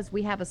us because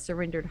we have a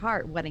surrendered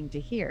heart wanting to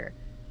hear.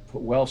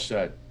 Well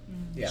said.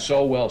 Yeah.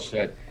 So well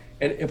said.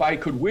 And if I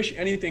could wish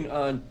anything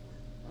on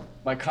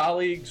my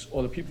colleagues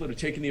or the people that are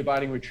taking the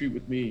abiding retreat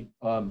with me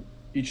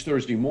each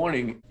Thursday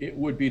morning, it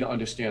would be to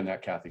understand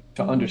that, Kathy,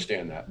 to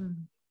understand that.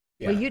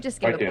 Yeah. Well, you just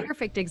gave Right a there.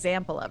 perfect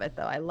example of it,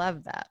 though. I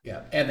love that.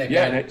 Yeah. And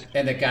that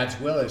that God's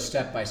will is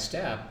step by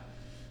step,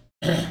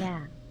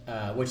 Yeah.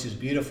 which is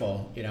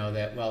beautiful.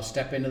 That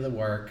step into the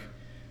work.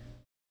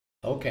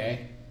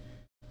 Okay.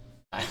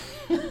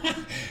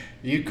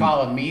 You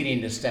call a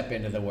meeting to step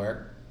into the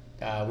work.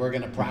 We're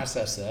going to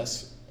process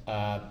this.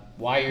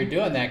 While you're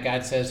doing that,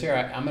 God says, "Here,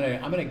 I'm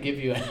gonna give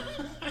you,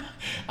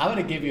 I'm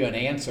gonna give you an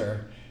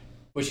answer,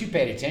 which you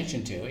paid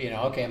attention to.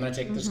 Okay, I'm gonna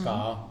take this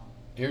call.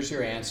 Here's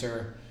your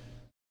answer.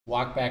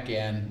 Walk back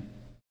in.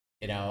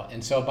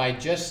 And so by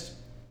just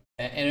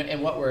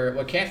and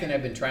what Kathy and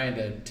I've been trying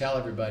to tell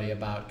everybody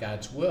about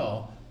God's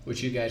will,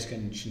 which you guys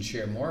can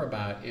share more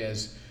about,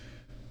 is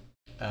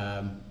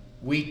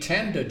we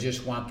tend to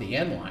just want the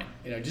end line.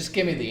 Just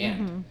give me the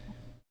end.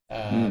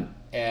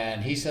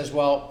 And he says,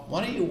 well,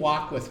 why don't you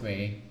walk with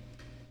me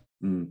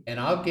and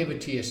I'll give it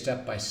to you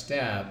step by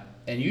step,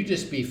 and you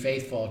just be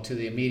faithful to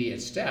the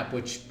immediate step,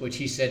 which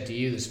he said to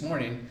you this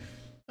morning.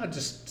 I'll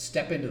just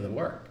step into the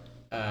work.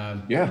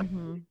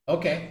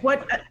 Okay.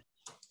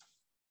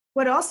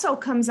 What also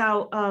comes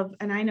out of,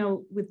 and I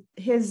know with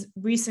his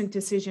recent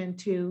decision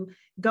to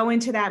go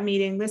into that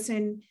meeting,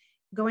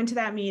 go into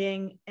that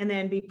meeting and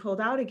then be pulled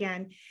out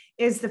again,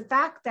 is the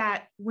fact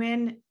that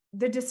when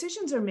the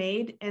decisions are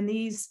made and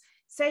these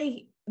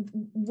say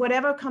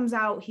whatever comes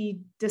out, he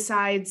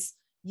decides,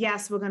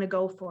 yes, we're going to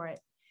go for it.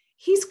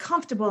 He's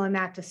comfortable in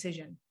that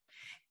decision.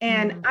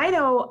 And I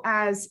know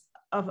as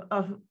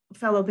a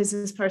fellow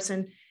business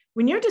person,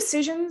 when your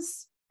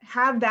decisions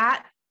have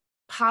that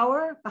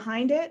power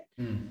behind it,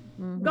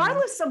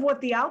 regardless of what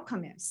the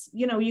outcome is.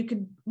 You know, you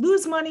could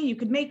lose money, you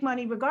could make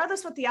money,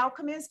 regardless what the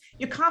outcome is,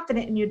 you're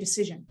confident in your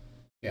decision.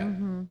 Yeah.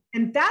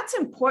 And that's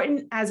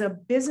important as a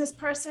business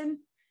person,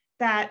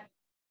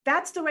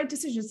 that's the right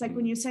decision. It's like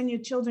when you send your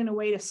children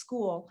away to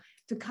school,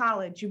 to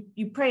college,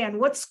 you pray on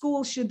what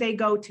school should they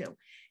go to.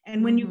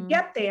 And when you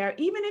get there,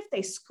 even if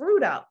they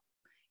screwed up,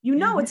 you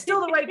know it's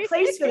still the right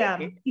place for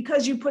them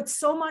because you put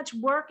so much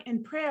work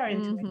and prayer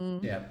into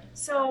it. Yeah.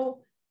 So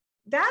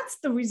that's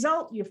the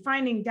result you're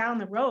finding down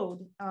the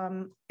road.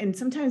 And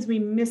sometimes we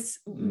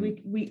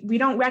we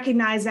don't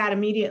recognize that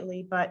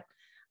immediately, but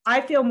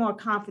I feel more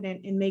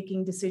confident in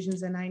making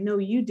decisions. And I know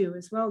you do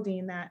as well,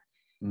 Dean, that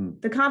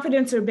the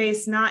confidence are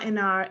based not in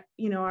our,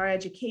 you know, our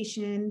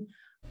education,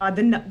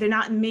 they're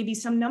not in maybe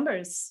some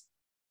numbers.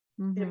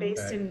 They're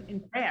based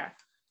in prayer.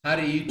 How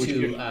do you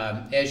two,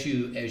 as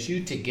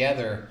you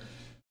together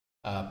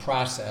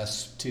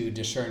process to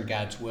discern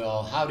God's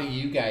will, how do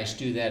you guys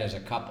do that as a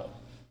couple?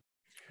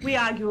 We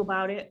argue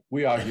about it.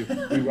 We argue,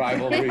 we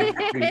rival.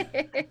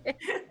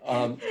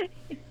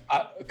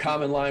 A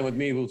common line with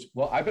me was,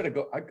 well, I better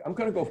go. I'm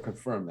going to go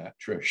confirm that,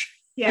 Trish.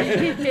 Yeah.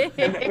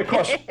 And of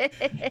course,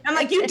 I'm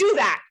like, you do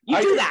that.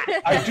 You do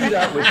that.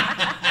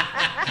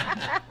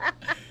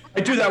 I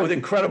do that with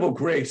incredible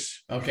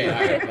grace. Okay, all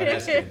right, well,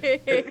 that's good.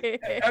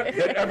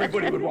 That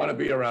everybody would want to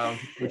be around,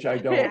 which I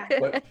don't.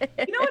 But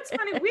you know what's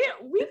funny?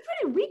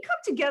 We come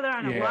together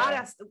on a lot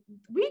of stuff.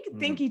 We could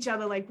think each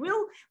other like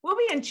we'll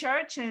be in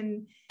church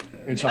and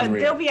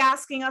they'll be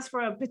asking us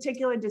for a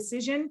particular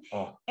decision,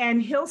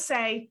 and he'll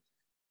say,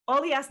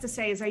 all he has to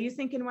say is, "Are you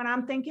thinking what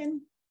I'm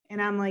thinking?"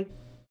 And I'm like,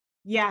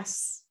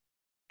 "Yes."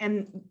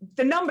 And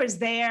the number's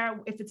there.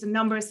 If it's a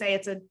number, say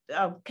it's a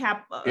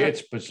cap.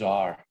 It's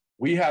bizarre.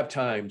 We have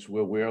times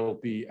where we'll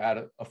be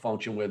at a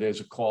function where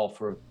there's a call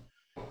for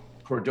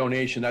a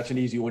donation. That's an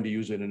easy one to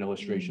use in an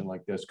illustration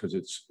like this because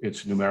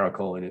it's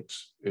numerical and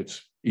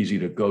it's easy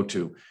to go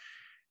to.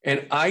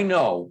 And I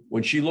know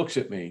when she looks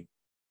at me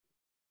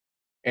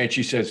and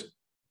she says,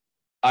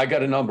 "I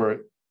got a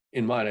number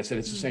in mind," I said,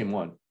 "It's the same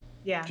one."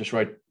 Yeah. Just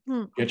write,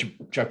 get your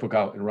checkbook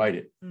out and write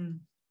it.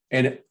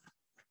 And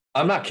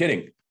I'm not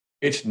kidding.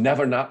 It's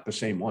never not the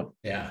same one.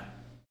 Yeah.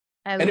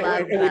 I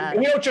love that.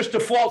 We don't just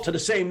default to the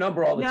same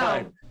number all the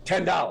time.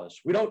 $10.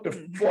 We don't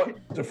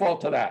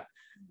default to that.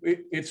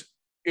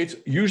 It's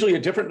usually a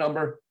different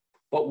number,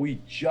 but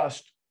we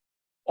just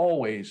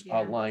always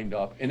are lined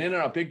up. And in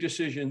our big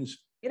decisions.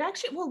 It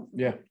actually,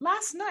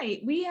 last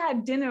night we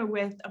had dinner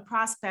with a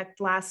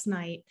prospect last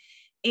night,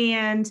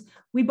 and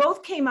we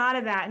both came out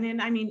of that. And then,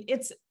 I mean,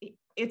 it's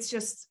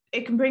just,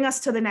 it can bring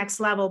us to the next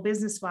level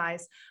business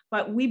wise,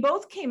 but we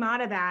both came out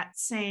of that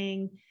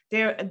saying,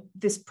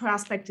 this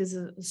prospect is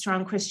a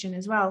strong Christian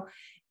as well.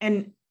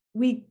 And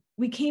we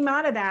came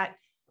out of that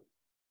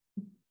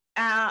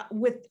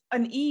with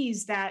an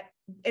ease that,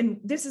 and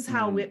this is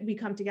how we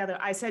come together.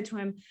 I said to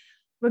him,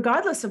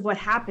 regardless of what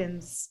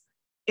happens,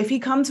 if he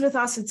comes with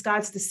us, it's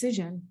God's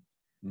decision.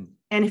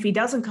 And if he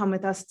doesn't come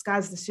with us, it's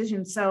God's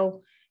decision.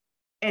 So,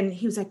 and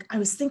he was like, I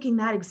was thinking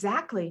that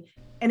exactly.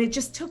 And it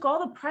just took all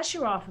the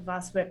pressure off of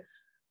us, but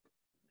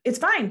it's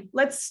fine.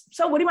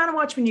 So what do you want to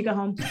watch when you go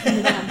home?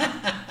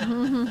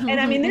 And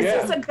I mean,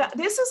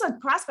 this is a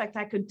prospect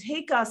that could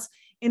take us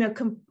in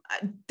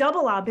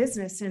double our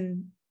business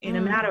in a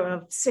matter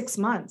of 6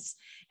 months.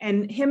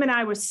 And him and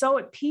I were so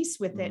at peace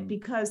with it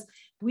because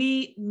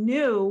we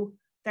knew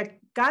that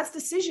God's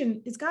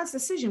decision is God's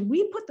decision.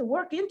 We put the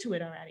work into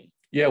it already.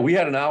 Yeah, we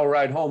had an hour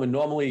ride home, and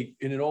normally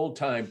in an old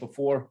time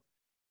before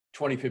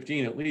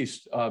 2015, at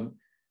least,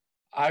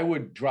 I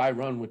would dry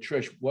run with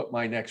Trish what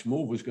my next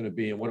move was going to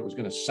be and what it was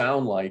going to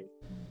sound like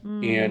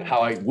and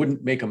how I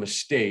wouldn't make a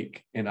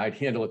mistake and I'd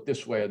handle it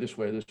this way or this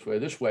way or this way or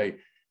this way.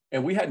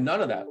 And we had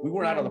none of that. We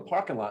went out of the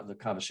parking lot and the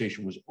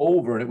conversation was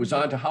over, and it was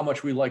on to how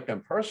much we liked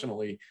them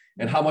personally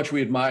and how much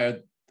we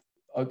admired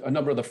a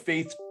number of the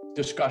faith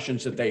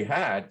discussions that they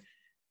had.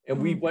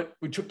 And we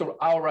took the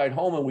hour ride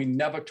home and we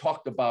never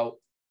talked about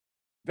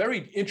very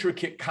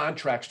intricate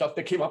contract stuff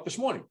that came up this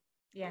morning.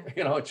 Yeah.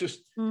 You know, it's just,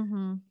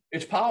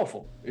 it's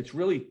powerful. It's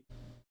really,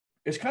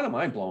 it's kind of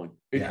mind blowing.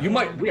 You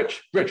might,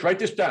 Rich, write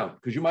this down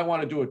because you might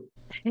want to do it.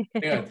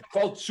 It's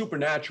called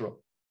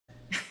Supernatural.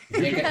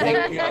 Think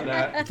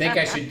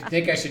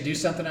I should do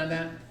something on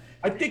that?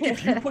 I think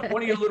if you put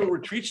one of your little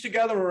retreats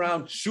together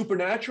around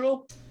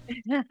Supernatural,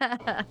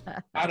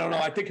 I don't know.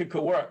 I think it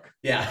could work.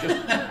 Yeah.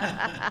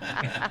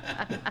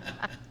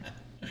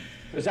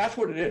 Because that's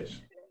what it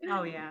is.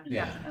 Oh yeah.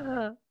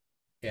 Yeah.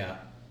 Yeah.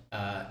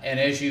 And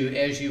as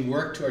you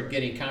work toward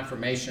getting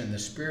confirmation in the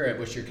Spirit,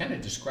 which you're kind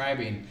of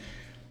describing,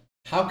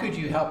 how could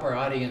you help our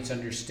audience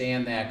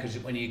understand that? Because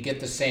when you get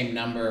the same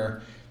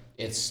number,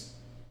 it's,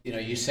 you know,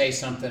 you say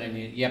something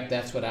and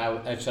that's what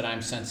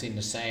I'm sensing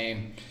the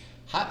same.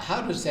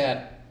 How does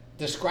that,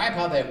 describe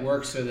how that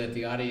works so that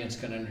the audience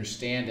can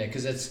understand it?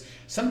 Because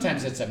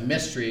sometimes it's a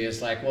mystery.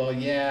 It's like, well,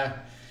 yeah,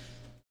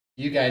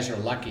 you guys are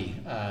lucky,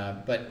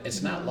 but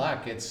it's not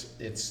luck.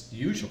 It's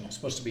usual. It's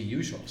supposed to be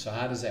usual. So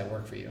how does that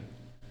work for you?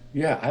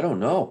 Yeah, I don't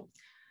know.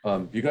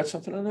 You got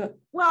something on that?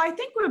 Well, I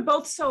think we're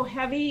both so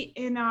heavy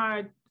in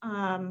our,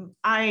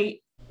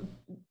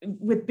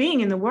 with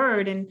being in the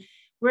Word, and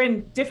we're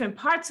in different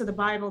parts of the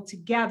Bible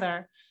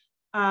together.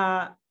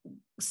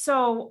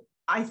 So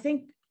I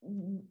think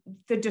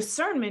the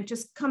discernment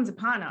just comes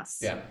upon us.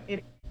 Yeah.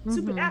 It's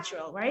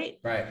supernatural, right?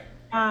 Right.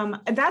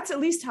 That's at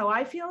least how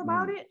I feel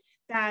about it,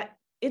 that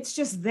it's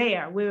just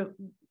there.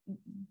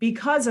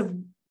 Because of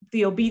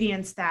the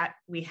obedience that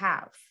we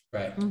have.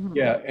 Right.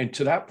 Yeah, and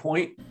to that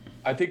point,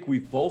 I think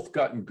we've both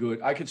gotten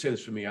good. I can say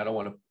this for me. I don't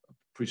want to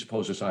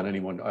presuppose this on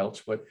anyone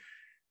else, but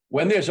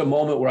when there's a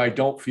moment where I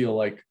don't feel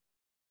like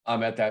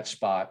I'm at that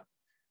spot,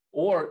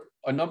 or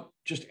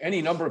just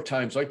any number of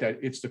times like that,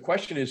 it's the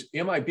question is,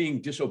 am I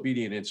being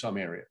disobedient in some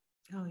area?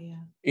 Oh, yeah.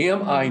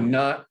 Am I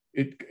not?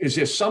 Is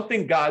there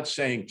something God's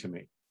saying to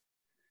me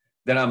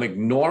that I'm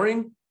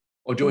ignoring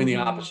or doing the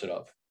opposite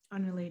of?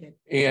 Unrelated.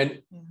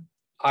 And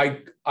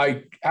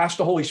I asked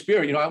the Holy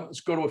Spirit,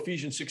 let's go to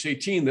Ephesians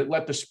 6:18, that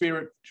let the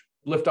Spirit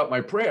lift up my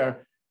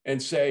prayer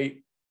and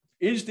say,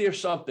 is there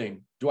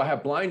something? Do I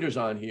have blinders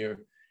on here?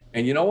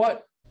 And you know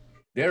what?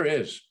 There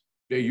is.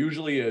 There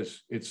usually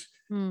is. It's,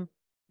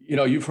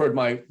 you've heard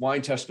my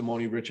wine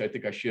testimony, Rich. I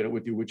think I shared it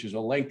with you, which is a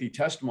lengthy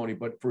testimony.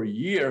 But for a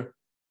year,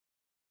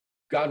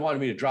 God wanted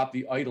me to drop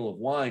the idol of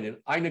wine, and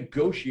I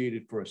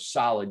negotiated for a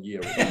solid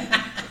year.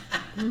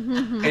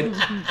 And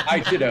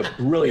I did a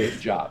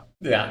brilliant job.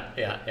 Yeah.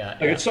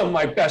 It's some of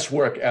my best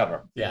work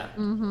ever. Yeah.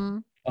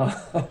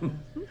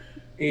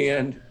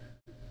 And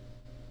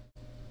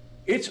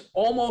it's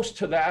almost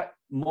to that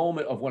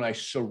moment of when I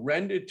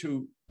surrendered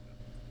to,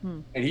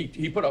 and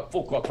he put a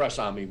full court press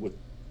on me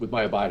with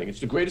my abiding.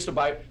 It's the greatest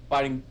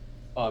abiding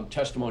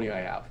testimony I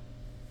have.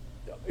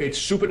 It's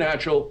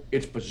supernatural.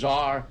 It's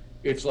bizarre.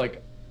 It's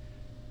like,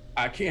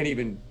 I can't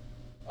even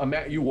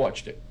imagine. You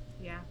watched it.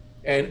 Yeah.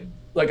 And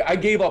like, I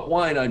gave up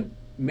wine on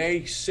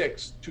May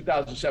 6,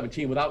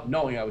 2017, without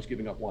knowing I was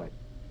giving up wine.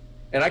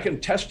 And I can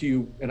attest to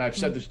you, and I've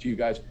said this to you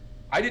guys,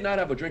 I did not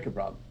have a drinking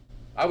problem.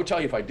 I would tell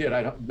you if I did,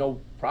 I have no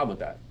problem with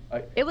that.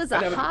 It was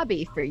a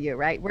hobby for you,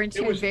 right? Weren't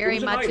you very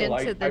much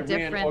into the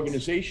different... I ran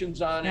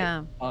organizations on it.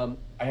 Yeah.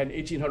 I had an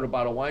 1,800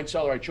 bottle wine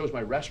cellar. I chose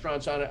my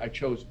restaurants on it. I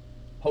chose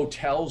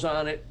hotels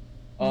on it.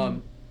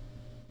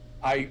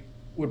 I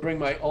would bring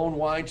my own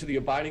wine to the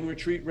abiding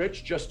retreat,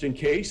 Rich, just in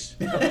case.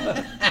 But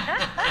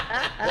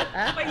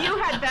you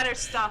had better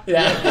stuff.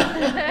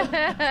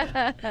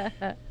 Yeah.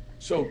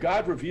 So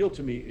God revealed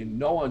to me in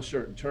no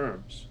uncertain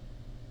terms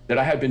that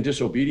I had been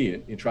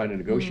disobedient in trying to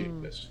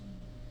negotiate this.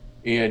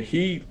 And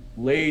he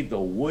laid the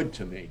wood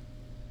to me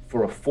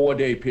for a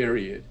 4-day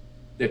period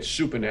that's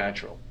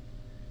supernatural.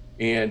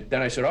 And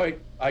then I said, all right,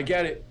 I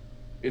get it.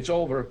 It's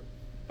over,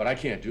 but I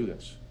can't do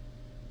this.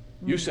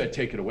 You said,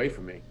 take it away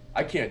from me.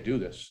 I can't do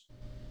this.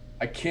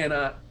 I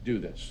cannot do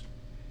this.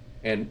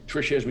 And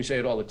Trish hears me say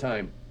it all the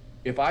time.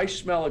 If I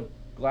smell a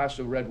glass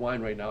of red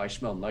wine right now, I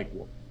smell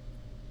NyQuil.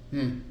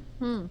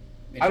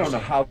 I don't know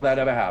how that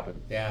ever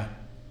happened. Yeah,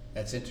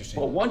 that's interesting.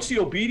 But once the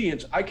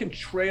obedience, I can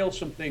trail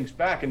some things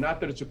back, and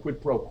not that it's a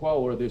quid pro quo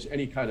or there's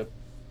any kind of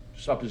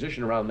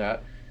supposition around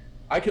that.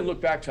 I can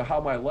look back to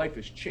how my life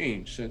has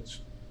changed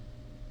since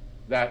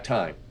that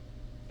time,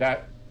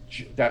 that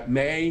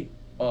May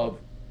of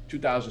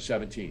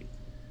 2017.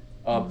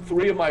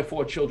 3 of my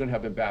 4 children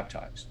have been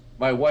baptized.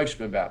 My wife's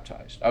been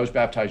baptized. I was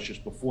baptized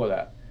just before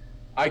that.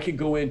 I can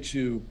go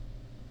into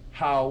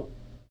how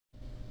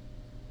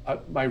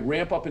my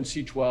ramp up in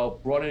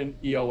C12 brought in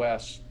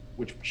EOS,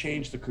 which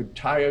changed the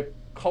entire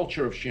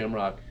culture of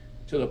Shamrock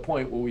to the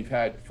point where we've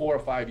had 4 or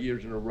 5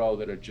 years in a row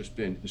that have just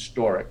been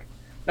historic.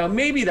 Now,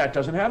 maybe that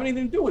doesn't have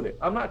anything to do with it.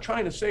 I'm not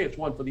trying to say it's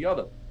one for the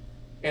other.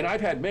 And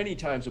I've had many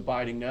times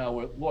abiding now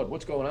where, Lord,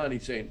 what's going on?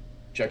 He's saying,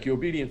 check your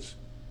obedience.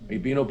 Are you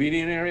being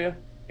obedient in an area?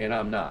 And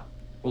I'm not.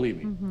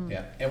 Believe me.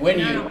 Yeah. And when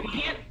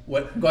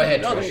go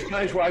ahead, No, Trish. there's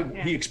times where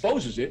he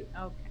exposes it.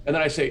 Okay. And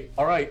then I say,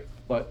 all right,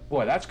 but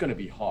boy, that's going to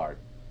be hard.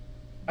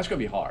 That's going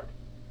to be hard.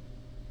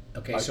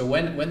 Okay, so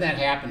when that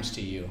happens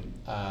to you,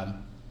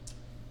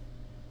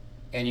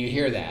 and you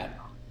hear that,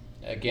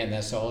 again,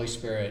 that's the Holy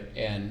Spirit,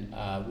 and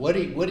what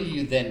do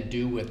you then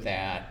do with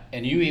that?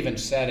 And you even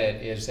said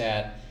it, is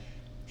that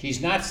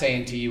he's not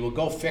saying to you, well,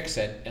 go fix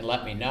it and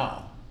let me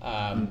know.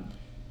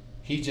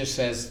 He just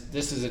says,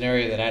 this is an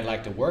area that I'd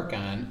like to work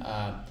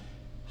on.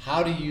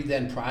 How do you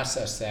then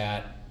process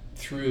that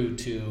through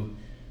to,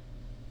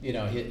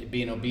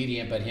 being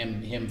obedient, but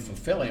him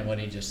fulfilling what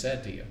he just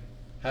said to you?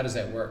 How does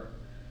that work?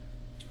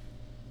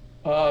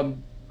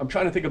 I'm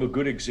trying to think of a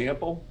good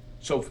example.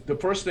 So the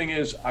first thing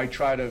is I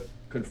try to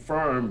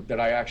confirm that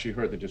I actually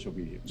heard the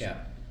disobedience. Yeah.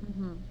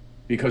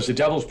 Because the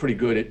devil's pretty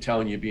good at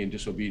telling you being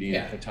disobedient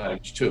Yeah. at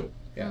times too.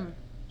 Yeah.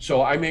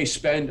 So I may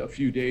spend a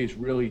few days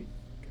really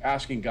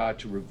asking God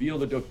to reveal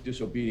the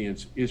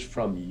disobedience is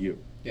from you.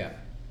 Yeah.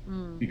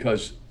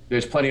 Because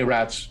there's plenty of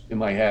rats in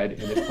my head,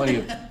 and there's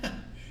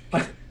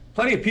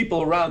plenty of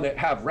people around that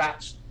have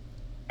rats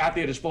at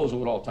their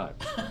disposal at all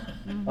times.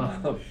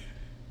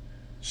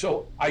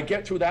 So I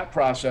get through that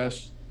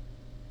process,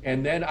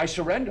 and then I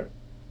surrender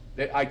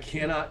that I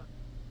cannot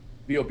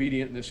be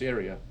obedient in this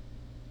area.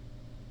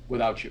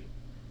 without you.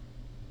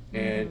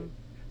 And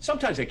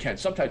sometimes they can,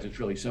 sometimes it's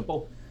really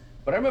simple.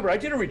 But I remember I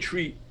did a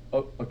retreat,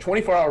 a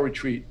 24-hour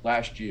retreat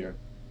last year.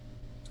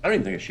 I don't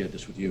even think I shared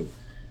this with you.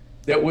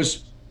 That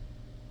was,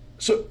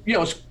 so, you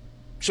know,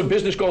 some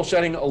business goal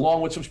setting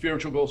along with some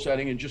spiritual goal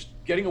setting and just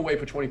getting away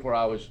for 24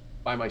 hours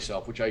by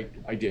myself, which I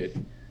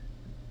did.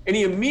 And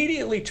he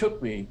immediately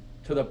took me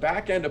to the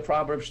back end of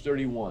Proverbs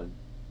 31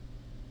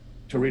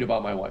 to read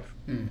about my wife.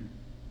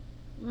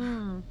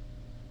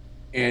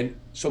 And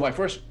so my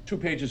first 2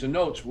 pages of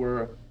notes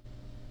were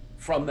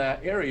from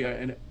that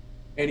area,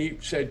 and he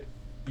said,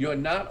 you're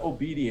not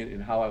obedient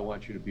in how I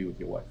want you to be with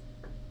your wife.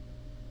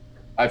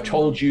 I've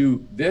told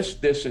you this,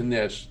 this, and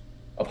this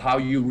of how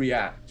you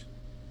react,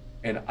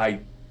 and I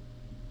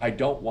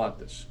don't want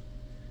this.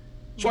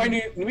 So I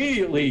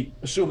immediately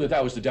assumed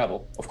that was the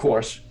devil, of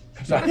course,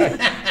 because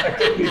I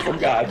couldn't be from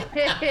God.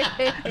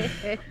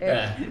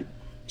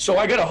 So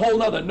I got a whole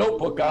nother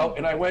notebook out,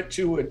 and I went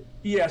to an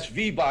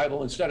ESV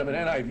Bible instead of an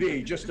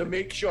NIV just to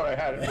make sure I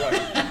had it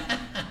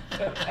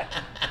right.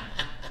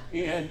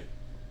 And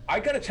I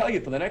got to tell you,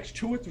 for the next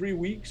 2 or 3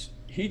 weeks,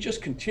 he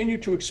just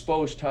continued to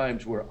expose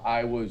times where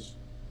I was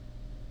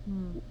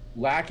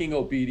lacking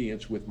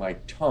obedience with my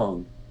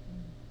tongue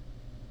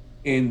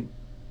in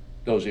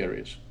those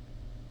areas.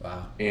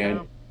 Wow.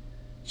 And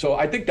so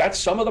I think that's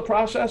some of the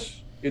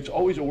process. It's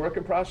always a work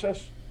in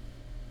process.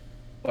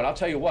 But I'll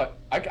tell you what,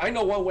 I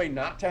know one way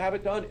not to have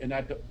it done, and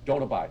that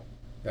don't abide.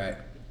 Right.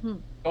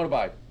 Don't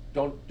abide.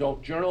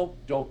 Don't journal.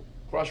 Don't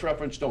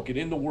cross-reference. Don't get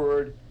in the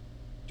Word.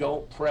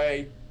 Don't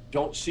pray.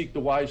 Don't seek the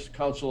wise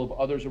counsel of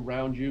others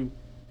around you.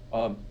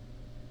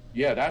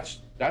 Yeah,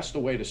 that's the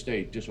way to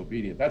stay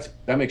disobedient.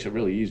 That makes it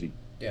really easy.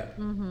 Yeah.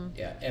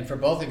 Yeah. And for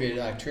both of you,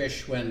 like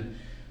Trish,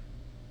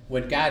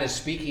 when God is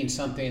speaking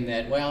something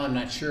that, well, I'm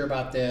not sure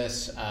about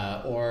this,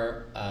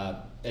 or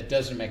it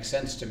doesn't make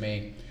sense to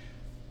me,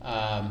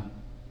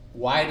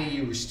 why do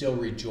you still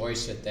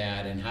rejoice at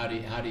that, and how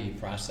do you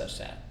process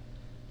that?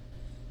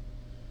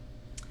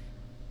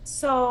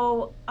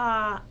 So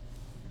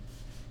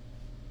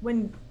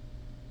when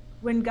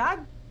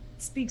God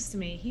speaks to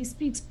me, he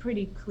speaks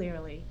pretty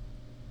clearly.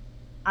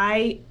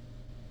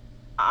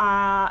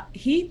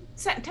 He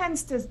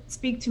tends to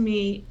speak to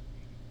me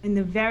in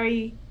the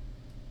very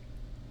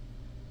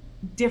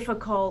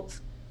difficult,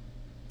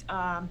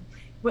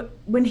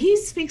 when he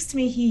speaks to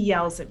me, he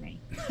yells at me.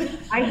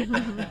 I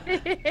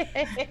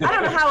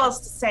don't know how else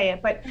to say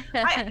it, but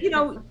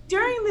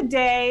during the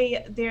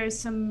day, there's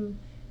some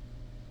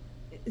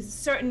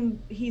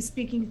certain, he's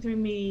speaking to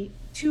me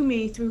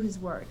through his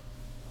word.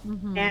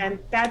 And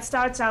that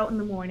starts out in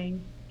the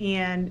morning,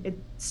 and it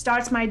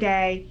starts my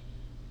day.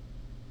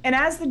 And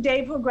as the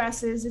day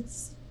progresses,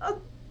 it's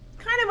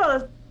kind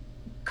of a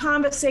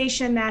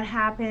conversation that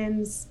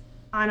happens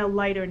on a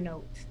lighter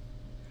note.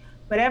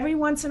 But every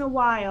once in a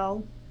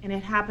while, and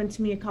it happened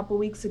to me a couple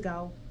weeks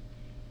ago,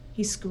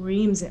 he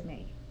screams at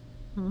me.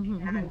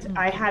 And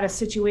I had a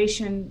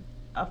situation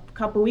a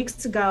couple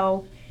weeks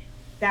ago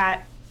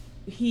that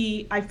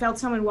I felt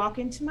someone walk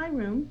into my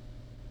room.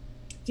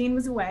 Dean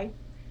was away.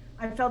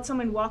 I felt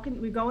someone walk in.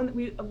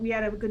 We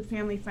had a good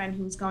family friend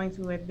who was going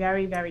through a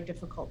very, very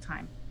difficult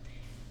time.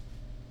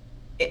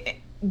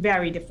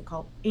 Very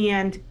difficult.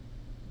 And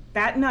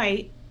that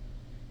night,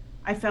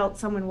 I felt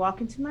someone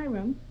walk into my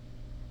room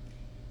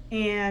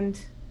and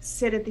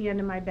sit at the end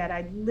of my bed.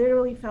 I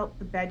literally felt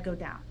the bed go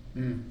down.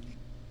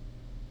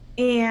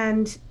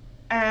 And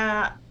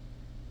I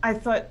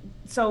thought,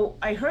 so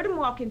I heard him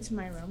walk into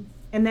my room.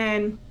 And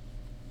then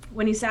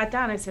when he sat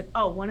down, I said,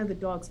 oh, one of the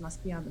dogs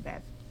must be on the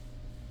bed.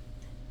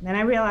 And then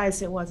I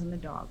realized it wasn't the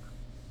dog.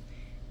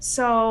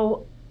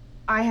 So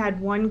I had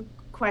one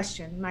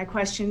question. My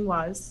question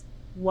was,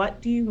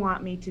 what do you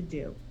want me to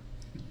do?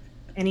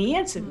 And he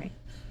answered me.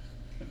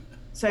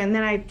 So, and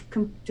then I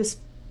just,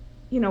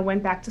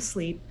 went back to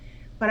sleep.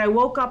 But I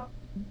woke up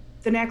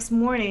the next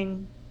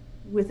morning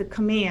with a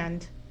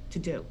command to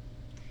do.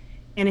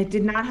 And it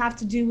did not have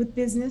to do with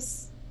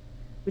business,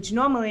 which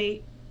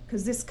normally,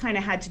 because this kind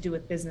of had to do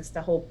with business,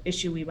 the whole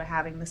issue we were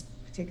having, this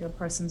particular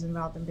person's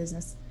involved in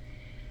business.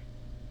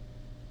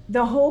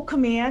 The whole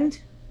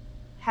command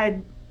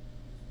had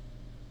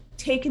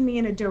taken me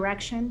in a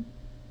direction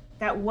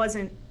that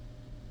wasn't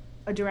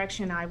a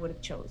direction I would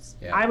have chose.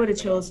 Yeah. I would have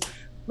chose,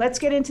 let's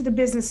get into the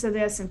business of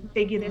this and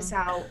figure this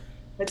out.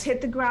 Let's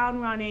hit the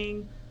ground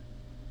running.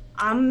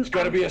 It's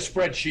got to be a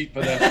spreadsheet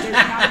for that.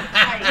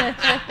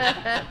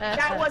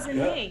 That wasn't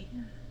me.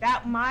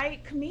 That my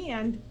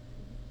command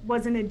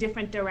was in a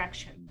different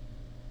direction.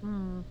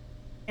 And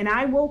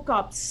I woke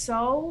up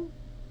so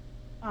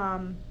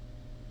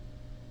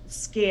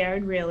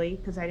scared, really,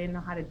 because I didn't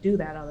know how to do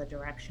that other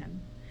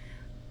direction.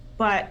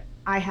 But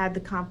I had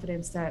the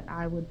confidence that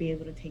I would be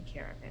able to take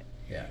care of it.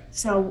 Yeah.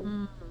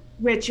 So,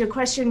 Rich, your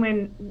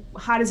question,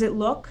 how does it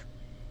look?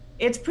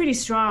 It's pretty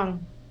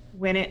strong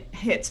when it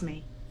hits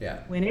me.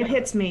 Yeah. When it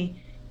hits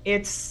me,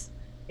 it's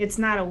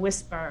not a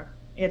whisper.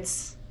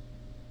 It's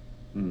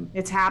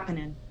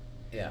happening.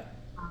 Yeah.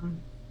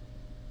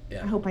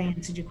 I hope I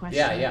answered your question.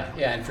 Yeah.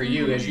 And for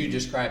you, as you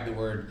described the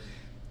word,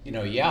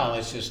 yell.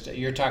 It's just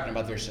you're talking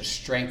about there's a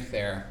strength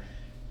there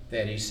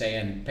that he's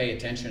saying, pay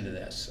attention to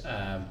this.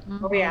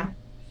 Oh yeah,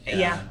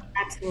 yeah,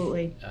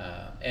 absolutely.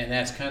 And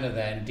that's kind of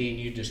that. And Dean,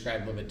 you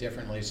described a little bit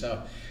differently.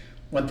 So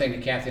one thing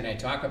that Kathy and I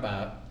talk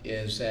about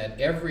is that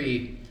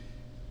every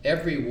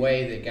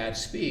way that God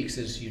speaks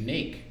is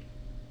unique.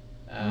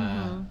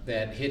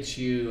 That hits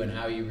you and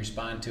how you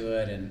respond to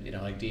it. And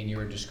like Dean, you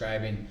were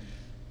describing,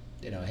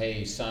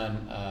 hey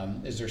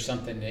son, is there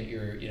something that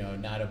you're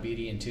not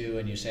obedient to?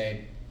 And you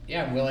say,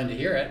 yeah, I'm willing to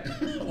hear it.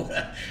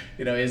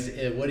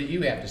 What do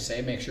you have to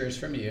say? Make sure it's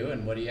from you.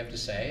 And what do you have to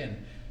say?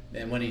 And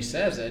then when he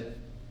says it,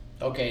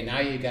 okay, now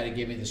you got to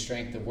give me the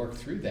strength to work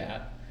through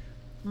that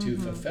to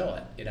fulfill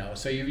it.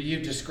 So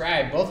you've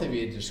described, both of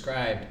you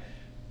described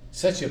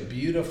such a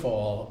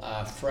beautiful,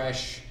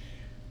 fresh,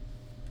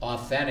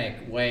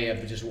 authentic way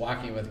of just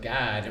walking with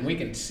God, and we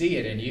can see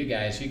it in you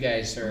guys. You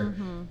guys are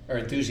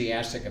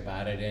enthusiastic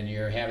about it, and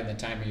you're having the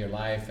time of your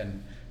life,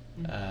 and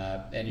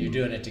you're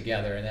doing it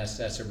together, and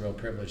that's a real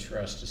privilege for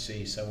us to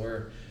see.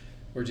 So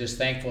we're just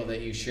thankful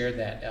that you shared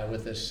that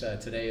with us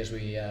today as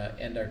we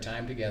end our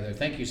time together.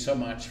 Thank you so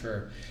much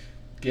for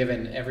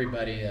giving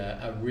everybody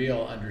a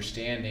real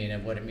understanding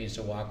of what it means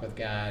to walk with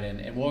God,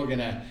 and we're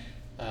gonna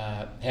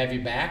have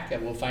you back,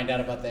 and we'll find out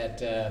about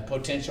that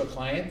potential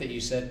client that you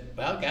said,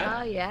 well,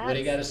 God, what do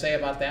you got to say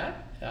about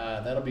that?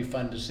 That'll be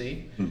fun to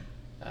see.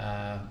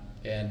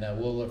 And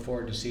we'll look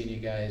forward to seeing you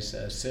guys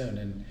soon.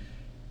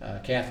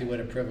 And Kathy, what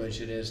a privilege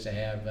it is to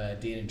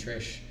have Dean and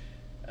Trish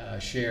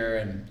share.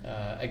 And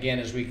again,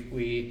 as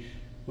we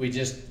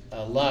just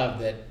love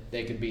that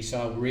they can be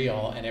so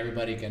real and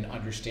everybody can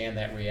understand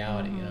that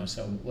reality,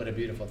 so what a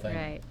beautiful thing.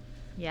 Right.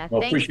 Yeah.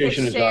 Well, thanks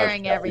appreciation for is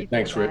sharing ours. everything,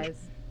 Thanks, Rich. guys.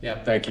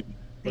 Yep. Thank you.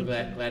 We're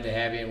glad to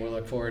have you, and we'll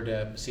look forward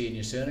to seeing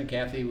you soon. And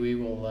Kathy, we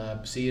will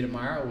see you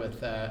tomorrow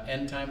with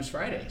End Times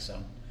Friday. So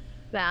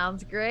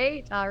Sounds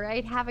great. All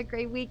right. Have a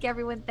great week,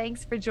 everyone.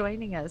 Thanks for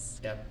joining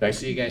us. yep, Thanks.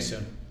 see you guys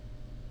soon.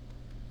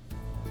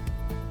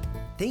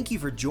 Thank you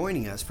for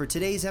joining us for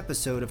today's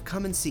episode of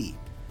Come and See,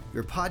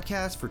 your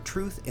podcast for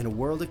truth in a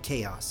world of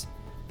chaos.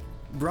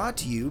 Brought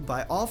to you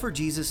by All for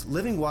Jesus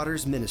Living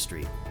Waters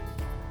Ministry.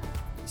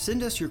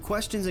 Send us your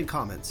questions and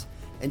comments,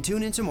 and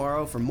tune in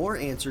tomorrow for more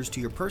answers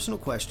to your personal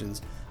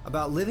questions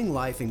about living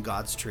life in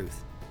God's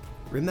truth.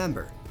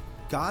 Remember,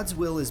 God's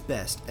will is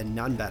best and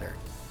none better.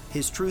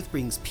 His truth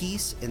brings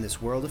peace in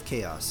this world of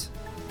chaos.